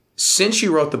is, since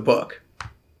you wrote the book,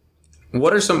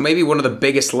 what are some, maybe one of the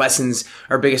biggest lessons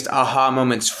or biggest aha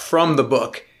moments from the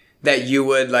book that you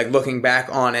would, like, looking back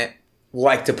on it,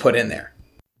 like to put in there?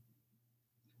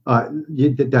 That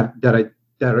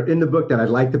are in the book that I'd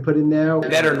like to put in there,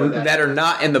 that are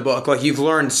not in the book, like you've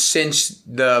learned since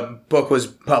the book was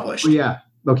published. Yeah.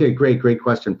 Okay. Great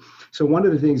question. So one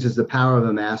of the things is the power of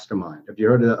a mastermind. Have you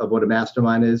heard of what a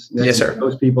mastermind is? Yes, sir.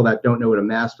 Most people that don't know what a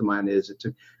mastermind is, it's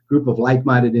a group of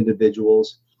like-minded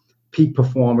individuals, peak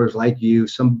performers like you,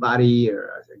 somebody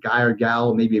or a guy or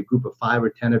gal, maybe a group of 5 or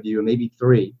 10 of you, or maybe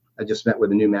 3. I just met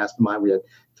with a new mastermind. We had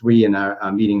 3 in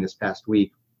our meeting this past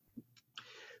week,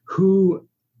 who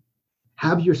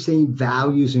have your same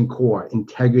values and core: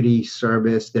 integrity,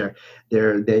 service. They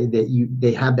have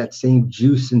that same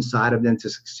juice inside of them to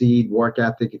succeed, work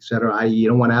ethic, etc. I.e., you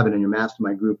don't want to have it in your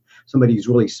mastermind group somebody who's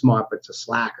really smart but it's a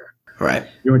slacker. Right.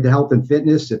 You're into health and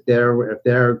fitness. If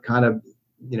they're kind of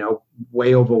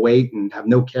way overweight and have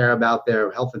no care about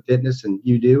their health and fitness, and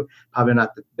you do, probably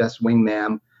not the best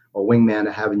wingman or wingman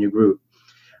to have in your group.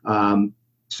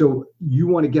 So you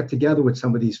want to get together with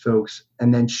some of these folks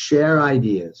and then share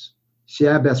ideas,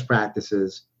 share best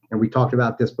practices. And we talked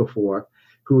about this before,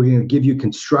 who are going to give you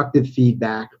constructive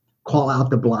feedback, call out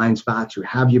the blind spots, who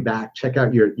have your back, check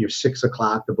out your 6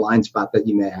 o'clock, the blind spot that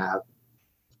you may have,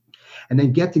 and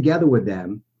then get together with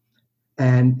them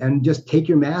and just take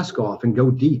your mask off and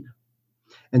go deep.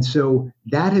 And so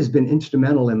that has been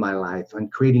instrumental in my life on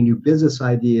creating new business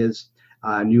ideas,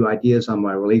 new ideas on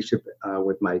my relationship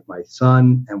with my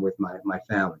son and with my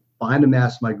family. Find a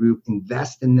mastermind group,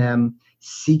 invest in them,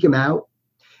 seek them out,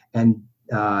 and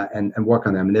work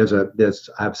on them. And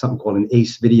I have something called an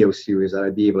ACE video series that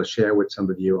I'd be able to share with some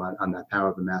of you on that power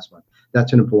of the mastermind.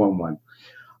 That's an important one.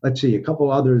 Let's see, a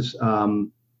couple others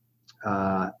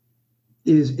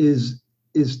is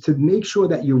to make sure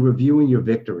that you're reviewing your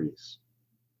victories.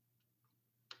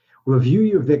 Review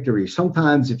your victories.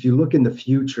 Sometimes if you look in the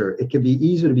future, it can be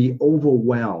easy to be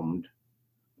overwhelmed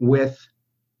with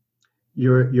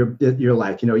your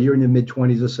life. You're in your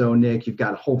mid-20s or so, Nick. You've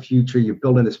got a whole future. You're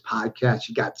building this podcast.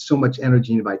 You got so much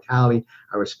energy and vitality.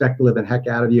 I respect the living heck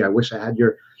out of you. I wish I had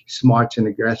your smarts and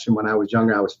aggression when I was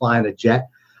younger. I was flying a jet,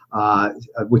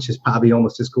 which is probably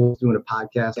almost as cool as doing a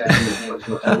podcast.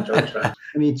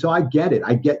 I mean, so I get it.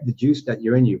 I get the juice that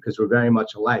you're in you, because we're very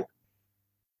much alike.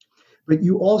 But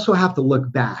you also have to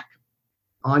look back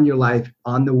on your life,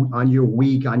 on your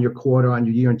week, on your quarter, on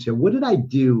your year, and say, what did I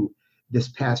do this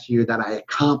past year that I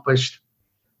accomplished?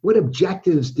 What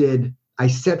objectives did I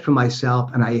set for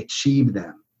myself and I achieved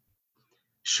them?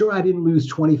 Sure, I didn't lose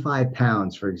 25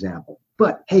 pounds, for example.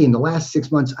 But hey, in the last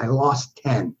 6 months, I lost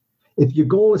 10. If your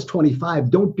goal is 25,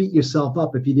 don't beat yourself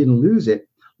up if you didn't lose it.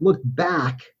 Look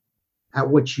back at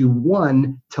what you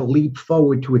won to leap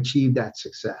forward to achieve that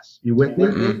success. You with me?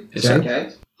 Mm-hmm.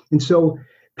 Okay. And so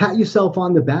pat yourself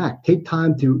on the back. Take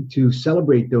time to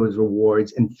celebrate those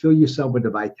rewards and fill yourself with the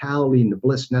vitality and the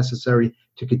bliss necessary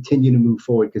to continue to move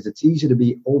forward, because it's easy to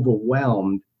be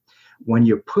overwhelmed when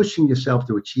you're pushing yourself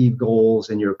to achieve goals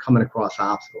and you're coming across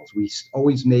obstacles. We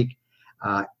always make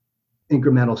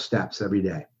incremental steps every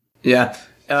day. Yeah.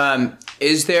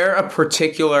 Is there a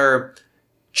particular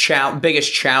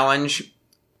biggest challenge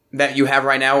that you have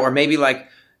right now, or maybe like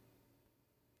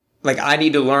I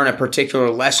need to learn a particular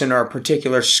lesson or a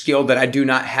particular skill that I do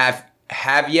not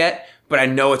have yet, but I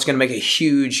know it's going to make a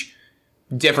huge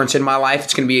difference in my life.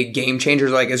 It's going to be a game changer.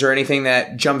 Like, is there anything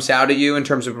that jumps out at you in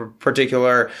terms of a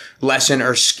particular lesson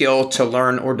or skill to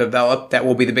learn or develop that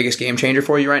will be the biggest game changer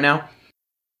for you right now?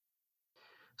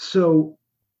 So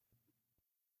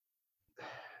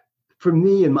for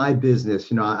me in my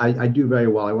business, I do very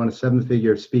well. I run a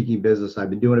 7-figure speaking business. I've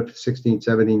been doing it for 16,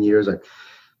 17 years. I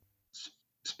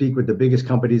speak with the biggest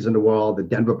companies in the world, the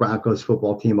Denver Broncos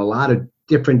football team, a lot of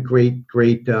different great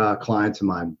clients of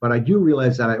mine. But I do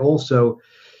realize that I also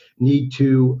need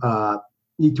to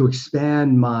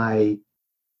expand my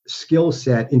skill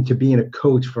set into being a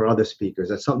coach for other speakers.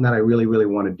 That's something that I really, really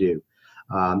want to do.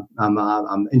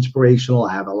 I'm inspirational.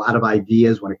 I have a lot of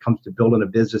ideas when it comes to building a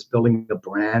business, building a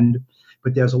brand.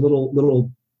 But there's a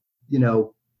little,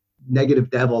 negative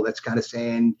devil that's kind of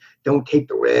saying, don't take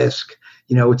the risk.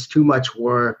 It's too much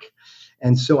work.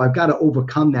 And so I've got to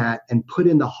overcome that and put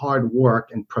in the hard work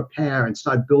and prepare and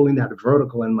start building that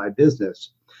vertical in my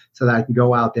business so that I can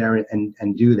go out there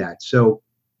and do that. So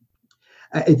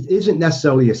it isn't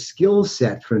necessarily a skill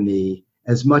set for me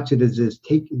as much as it is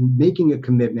making a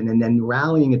commitment and then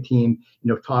rallying a team.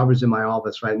 Tarver's in my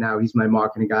office right now. He's my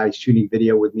marketing guy. He's shooting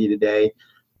video with me today.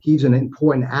 He's an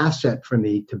important asset for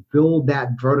me to build that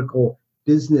vertical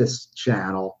business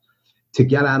channel, to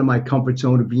get out of my comfort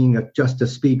zone of being just a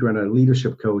speaker and a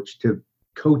leadership coach to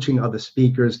coaching other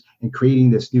speakers and creating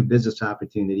this new business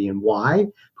opportunity. And why?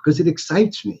 Because it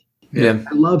excites me. Yeah.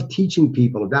 I love teaching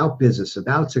people about business,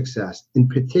 about success, in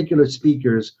particular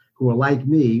speakers who are like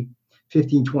me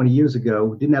 15, 20 years ago,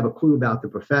 who didn't have a clue about the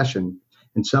profession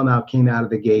and somehow came out of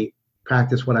the gate,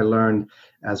 practiced what I learned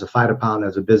as a fighter pilot,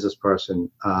 as a business person,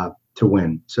 to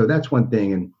win. So that's one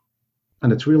thing.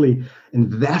 And it's really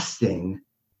investing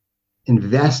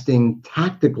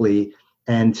tactically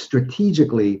and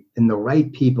strategically in the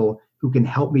right people who can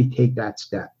help me take that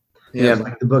step. Yeah.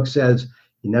 Like the book says,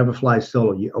 you never fly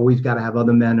solo. You always got to have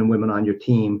other men and women on your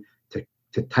team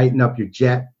to tighten up your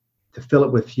jet, to fill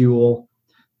it with fuel,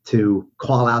 to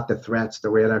call out the threats, the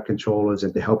radar controllers,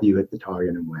 and to help you hit the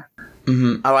target and win.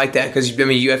 Mm-hmm. I like that because,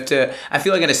 you have to, I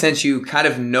feel like in a sense you kind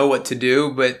of know what to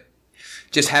do, but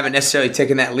just haven't necessarily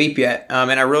taken that leap yet.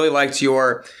 And I really liked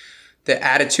the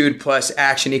attitude plus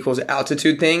action equals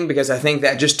altitude thing, because I think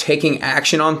that just taking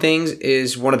action on things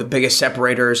is one of the biggest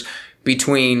separators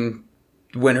between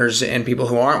winners and people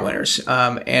who aren't winners.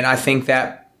 And I think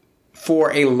that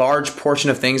for a large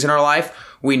portion of things in our life,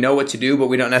 we know what to do, but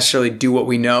we don't necessarily do what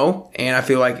we know. And I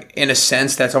feel like in a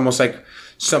sense, that's almost like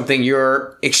something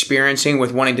you're experiencing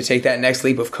with wanting to take that next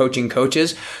leap of coaching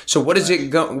coaches. So what is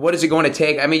it going to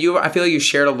take? I feel like you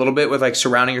shared a little bit with like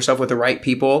surrounding yourself with the right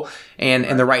people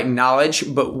and the right knowledge,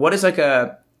 but what is like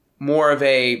a more of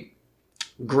a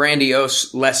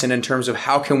grandiose lesson in terms of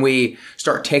how can we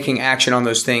start taking action on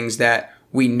those things that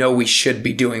we know we should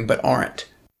be doing, but aren't?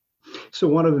 So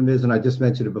one of them is, and I just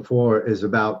mentioned it before, is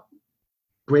about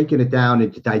breaking it down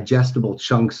into digestible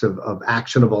chunks of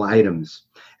actionable items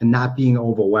and not being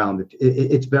overwhelmed.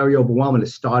 It's very overwhelming to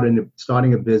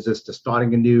starting a business, to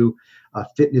starting a new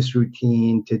fitness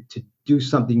routine, to do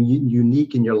something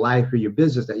unique in your life or your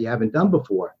business that you haven't done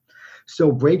before.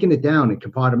 So breaking it down and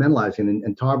compartmentalizing,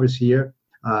 and Tarver's here,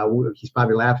 he's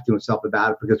probably laughing to himself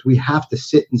about it, because we have to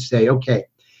sit and say, okay,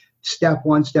 step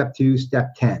 1, step 2,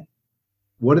 step 10.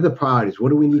 What are the priorities? What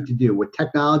do we need to do? What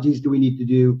technologies do we need to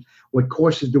do? What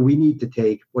courses do we need to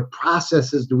take? What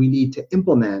processes do we need to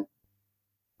implement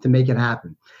to make it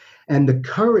happen? And the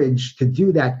courage to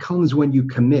do that comes when you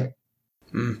commit.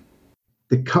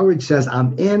 The courage says,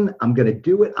 I'm in, I'm going to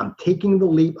do it. I'm taking the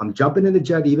leap. I'm jumping in the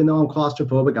jet, even though I'm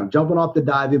claustrophobic. I'm jumping off the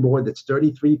diving board that's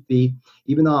 33 feet,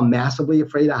 even though I'm massively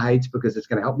afraid of heights, because it's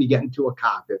going to help me get into a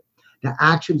cockpit. The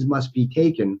actions must be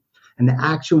taken. And the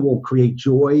action will create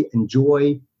joy, and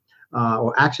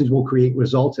or actions will create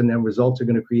results, and then results are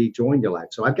going to create joy in your life.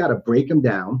 So I've got to break them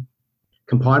down,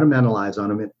 compartmentalize on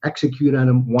them, and execute on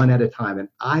them one at a time. And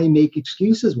I make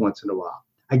excuses once in a while.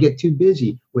 I get too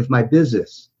busy with my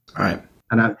business. All right.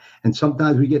 And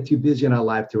sometimes we get too busy in our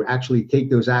life to actually take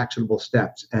those actionable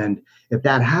steps. And if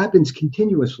that happens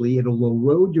continuously, it'll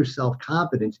erode your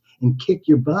self-confidence and kick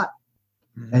your butt.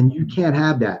 And you can't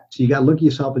have that. So you got to look at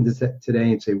yourself into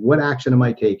today and say, what action am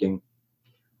I taking?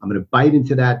 I'm going to bite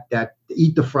into that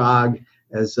eat the frog,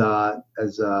 as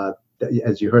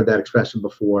you heard that expression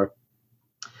before,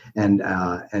 and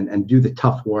do the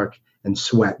tough work and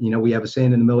sweat. We have a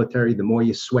saying in the military, the more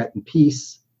you sweat in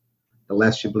peace, the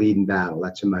less you bleed in battle.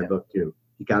 That's in my book too.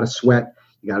 You got to sweat,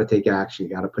 you got to take action,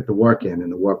 you got to put the work in,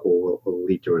 and the work will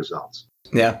lead to results.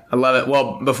 Yeah, I love it.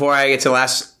 Well, before I get to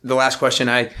the last question,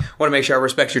 I want to make sure I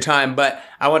respect your time, but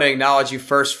I want to acknowledge you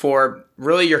first for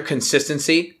really your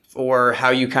consistency or how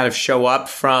you kind of show up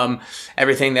from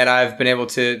everything that I've been able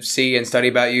to see and study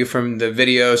about you, from the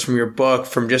videos, from your book,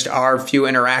 from just our few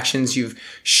interactions. You've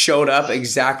showed up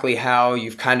exactly how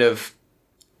you've kind of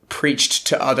preached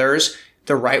to others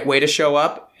the right way to show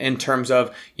up, in terms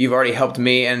of you've already helped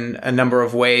me in a number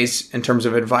of ways in terms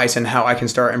of advice and how I can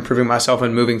start improving myself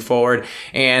and moving forward.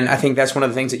 And I think that's one of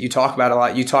the things that you talk about a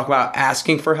lot. You talk about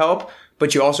asking for help,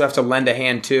 but you also have to lend a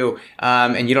hand too.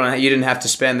 And you didn't have to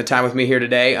spend the time with me here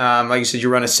today. Like you said, you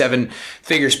run a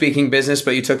 7-figure speaking business,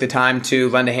 but you took the time to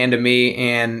lend a hand to me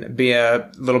and be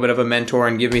a little bit of a mentor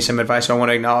and give me some advice. So I want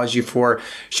to acknowledge you for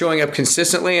showing up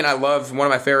consistently. And I love, one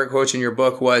of my favorite quotes in your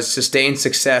book was, sustained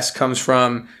success comes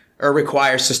from or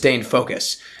requires sustained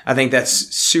focus. I think that's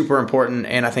super important.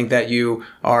 And I think that you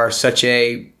are such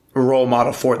a role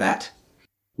model for that.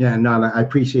 Yeah, no, I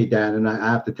appreciate that. And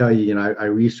I have to tell you, I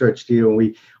researched you,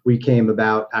 and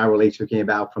our relationship came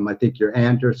about from, I think, your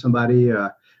aunt or somebody,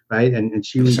 right? And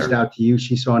she reached out to you.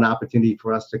 She saw an opportunity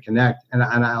for us to connect. And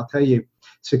I'll tell you,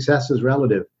 success is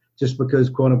relative. Just because,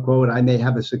 quote unquote, I may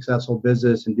have a successful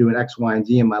business and doing X, Y, and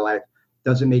Z in my life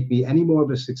doesn't make me any more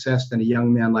of a success than a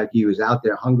young man like you who's out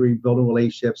there hungry, building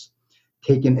relationships,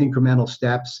 taking incremental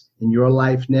steps in your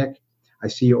life, Nick. I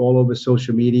see you all over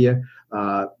social media.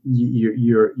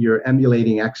 You're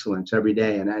emulating excellence every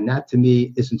day. And that to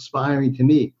me is inspiring to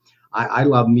me. I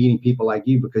love meeting people like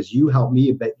you because you help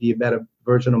me be a better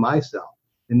version of myself.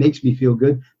 It makes me feel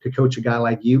good to coach a guy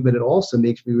like you, but it also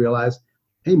makes me realize,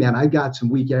 hey man, I got some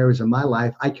weak areas in my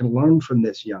life. I can learn from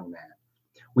this young man.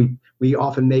 We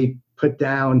often may put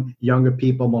down younger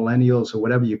people, millennials, or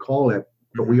whatever you call it,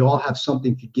 but we all have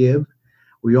something to give.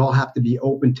 We all have to be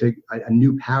open to a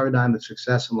new paradigm of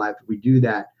success in life. If we do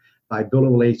that by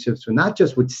building relationships, so not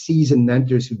just with seasoned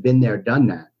mentors who've been there, done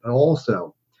that, but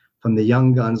also from the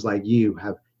young guns like you,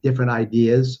 have different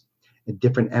ideas and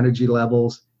different energy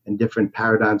levels and different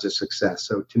paradigms of success.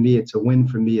 So to me, it's a win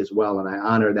for me as well. And I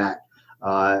honor that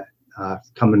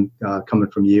coming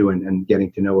from you and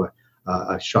getting to know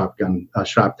a sharp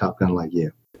top gun like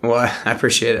you. Well, I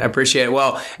appreciate it.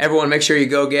 Well, everyone, make sure you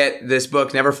go get this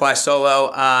book, Never Fly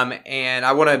Solo. And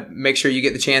I want to make sure you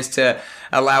get the chance to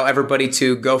allow everybody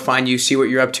to go find you, see what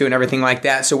you're up to and everything like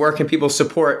that. So where can people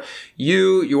support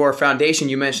you, your foundation?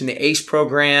 You mentioned the ACE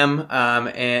program,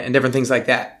 and different things like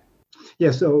that. Yeah.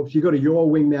 So if you go to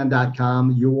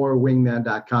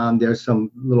yourwingman.com, there's some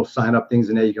little sign up things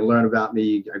in there. You can learn about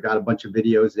me. I got a bunch of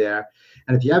videos there.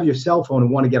 And if you have your cell phone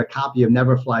and want to get a copy of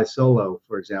Never Fly Solo,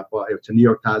 for example, it's a New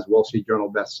York Times, Wall Street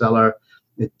Journal bestseller.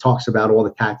 It talks about all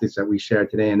the tactics that we shared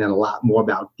today, and then a lot more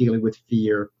about dealing with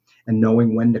fear and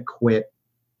knowing when to quit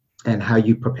and how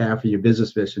you prepare for your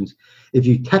business missions. If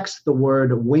you text the word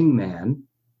wingman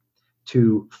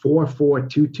to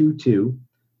 44222,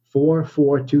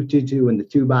 44222 in the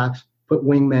 2 box, put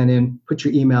wingman in, put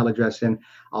your email address in.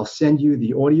 I'll send you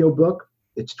the audio book.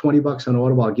 It's $20 on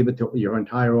Audible. I'll give it to your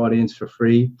entire audience for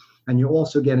free. And you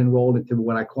also get enrolled into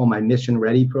what I call my Mission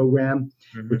Ready program,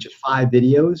 which is 5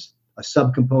 videos, a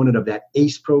subcomponent of that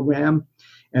ACE program,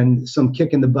 and some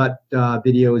kick in the butt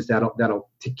videos that'll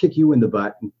kick you in the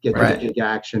butt and get you to take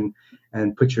action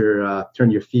and put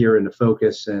turn your fear into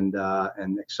focus and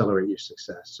accelerate your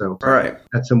success. So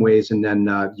that's some ways. And then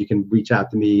you can reach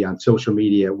out to me on social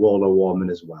media at Waldo Waldman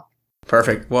as well.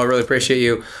 Perfect. Well, I really appreciate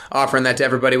you offering that to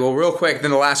everybody. Well, real quick, then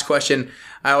the last question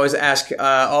I always ask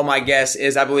all my guests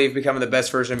is, I believe becoming the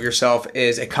best version of yourself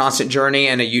is a constant journey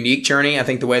and a unique journey. I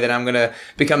think the way that I'm going to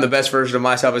become the best version of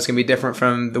myself is going to be different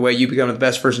from the way you become the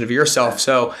best version of yourself.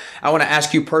 So I want to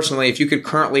ask you personally, if you could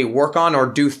currently work on or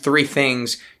do 3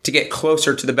 things to get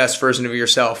closer to the best version of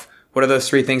yourself, what are those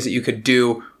 3 things that you could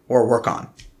do or work on?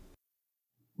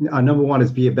 Number 1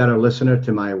 is be a better listener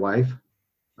to my wife,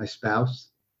 my spouse.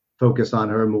 Focus on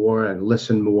her more and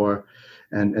listen more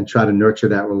and try to nurture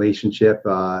that relationship.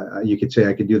 You could say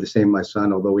I could do the same with my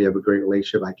son, although we have a great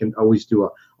relationship. I can always do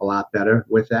a lot better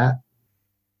with that.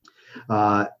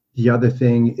 The other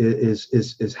thing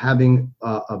is having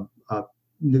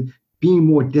being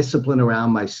more disciplined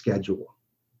around my schedule.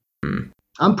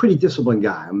 I'm a pretty disciplined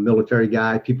guy. I'm a military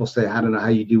guy. People say, I don't know how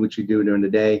you do what you do during the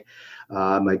day.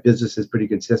 My business is pretty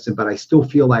consistent, but I still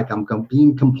feel like I'm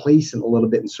being complacent a little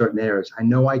bit in certain areas. I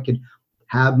know I could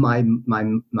have my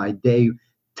day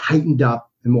tightened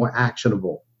up and more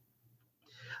actionable.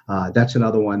 That's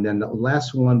another one. Then the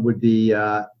last one would be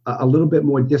a little bit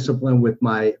more discipline with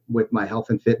my health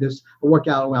and fitness. I work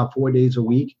out around 4 days a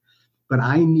week, but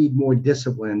I need more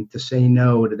discipline to say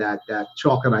no to that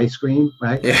chocolate ice cream,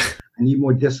 right? Yeah. I need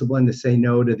more discipline to say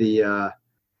no to the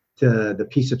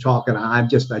piece of chocolate. I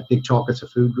think chocolate's a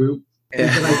food group.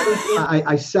 Yeah.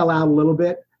 I sell out a little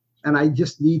bit, and I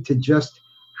just need to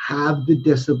have the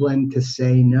discipline to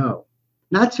say no.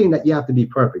 Not saying that you have to be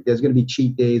perfect. There's going to be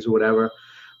cheat days or whatever.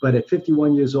 But at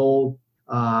 51 years old,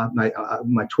 my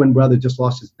twin brother just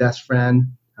lost his best friend,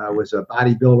 was a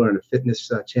bodybuilder and a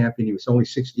fitness champion. He was only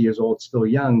 60 years old, still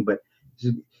young, but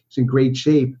he's in great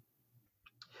shape.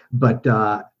 But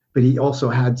he also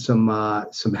had some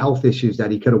health issues that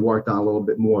he could have worked on a little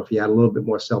bit more. If he had a little bit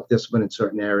more self-discipline in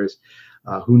certain areas,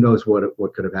 who knows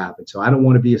what could have happened. So I don't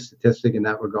want to be a statistic in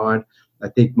that regard. I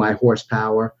think my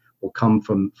horsepower will come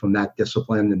from that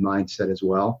discipline and mindset as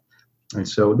well. And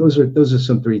so those are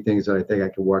some 3 things that I think I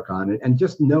can work on. And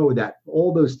just know that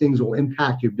all those things will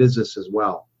impact your business as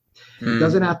well. It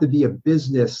doesn't have to be a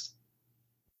business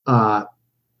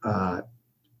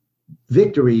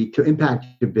victory to impact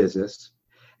your business.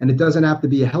 And it doesn't have to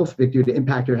be a health victory to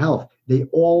impact your health. They're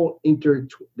all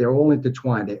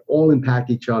intertwined. They all impact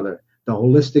each other. The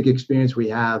holistic experience we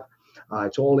have,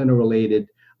 it's all interrelated.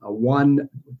 One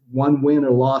win or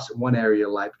loss in one area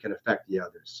of life can affect the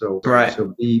others. So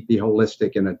be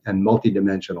holistic and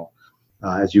multidimensional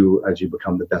as you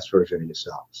become the best version of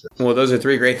yourself. So. Well, those are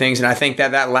 3 great things, and I think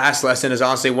that last lesson is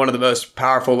honestly one of the most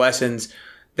powerful lessons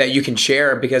that you can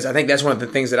share, because I think that's one of the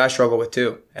things that I struggle with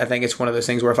too. I think it's one of those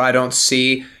things where if I don't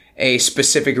see a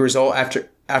specific result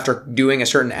after doing a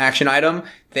certain action item,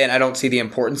 then I don't see the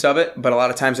importance of it. But a lot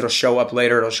of times it'll show up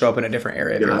later. It'll show up in a different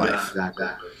area of your life. Exactly.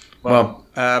 Well,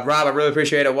 Rob, I really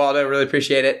appreciate it. Waldo, really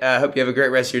appreciate it. I hope you have a great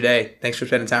rest of your day. Thanks for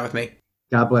spending time with me.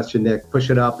 God bless you, Nick. Push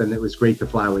it up, and it was great to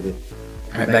fly with you.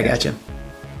 All right, back at you.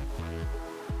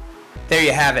 There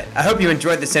you have it. I hope you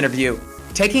enjoyed this interview.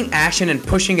 Taking action and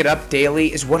pushing it up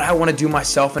daily is what I want to do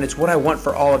myself, and it's what I want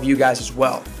for all of you guys as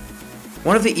well.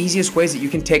 One of the easiest ways that you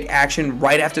can take action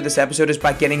right after this episode is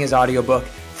by getting his audiobook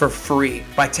for free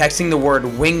by texting the word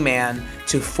Wingman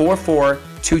to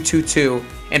 44222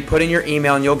 and put in your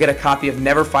email, and you'll get a copy of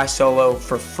Never Fly Solo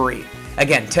for free.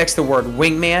 Again, text the word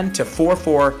Wingman to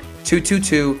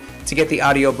 44222 to get the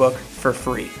audiobook for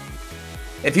free.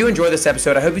 If you enjoyed this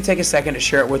episode, I hope you take a second to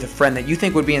share it with a friend that you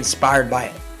think would be inspired by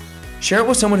it. Share it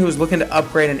with someone who is looking to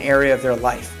upgrade an area of their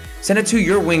life. Send it to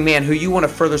your wingman who you want to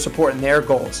further support in their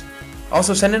goals.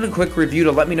 Also, send in a quick review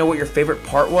to let me know what your favorite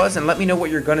part was and let me know what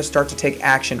you're going to start to take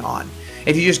action on.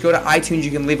 If you just go to iTunes,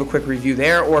 you can leave a quick review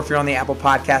there, or if you're on the Apple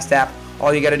Podcast app,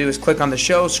 all you got to do is click on the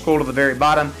show, scroll to the very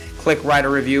bottom, click write a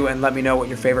review, and let me know what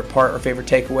your favorite part or favorite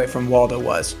takeaway from Waldo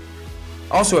was.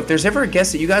 Also, if there's ever a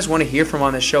guest that you guys want to hear from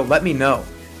on this show, let me know.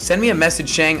 Send me a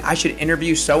message saying I should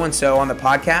interview so-and-so on the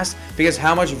podcast because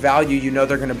how much value you know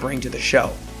they're going to bring to the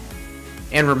show.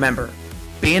 And remember,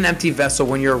 be an empty vessel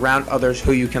when you're around others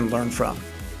who you can learn from.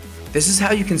 This is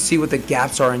how you can see what the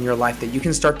gaps are in your life that you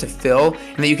can start to fill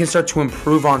and that you can start to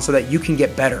improve on so that you can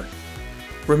get better.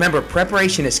 Remember,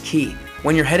 preparation is key.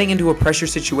 When you're heading into a pressure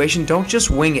situation, don't just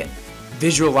wing it.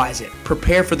 Visualize it.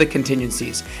 Prepare for the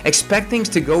contingencies. Expect things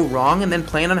to go wrong and then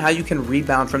plan on how you can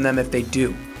rebound from them if they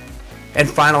do. And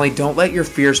finally, don't let your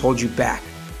fears hold you back.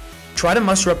 Try to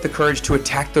muster up the courage to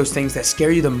attack those things that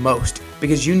scare you the most,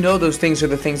 because you know those things are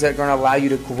the things that are going to allow you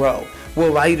to grow, will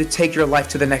allow you to take your life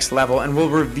to the next level, and will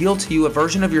reveal to you a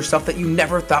version of yourself that you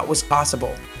never thought was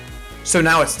possible. So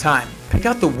now it's time. Pick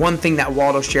out the one thing that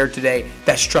Waldo shared today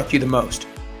that struck you the most.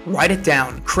 Write it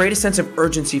down, create a sense of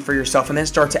urgency for yourself, and then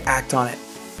start to act on it.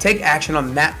 Take action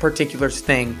on that particular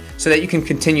thing so that you can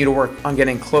continue to work on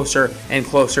getting closer and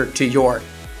closer to your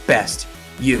best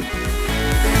you.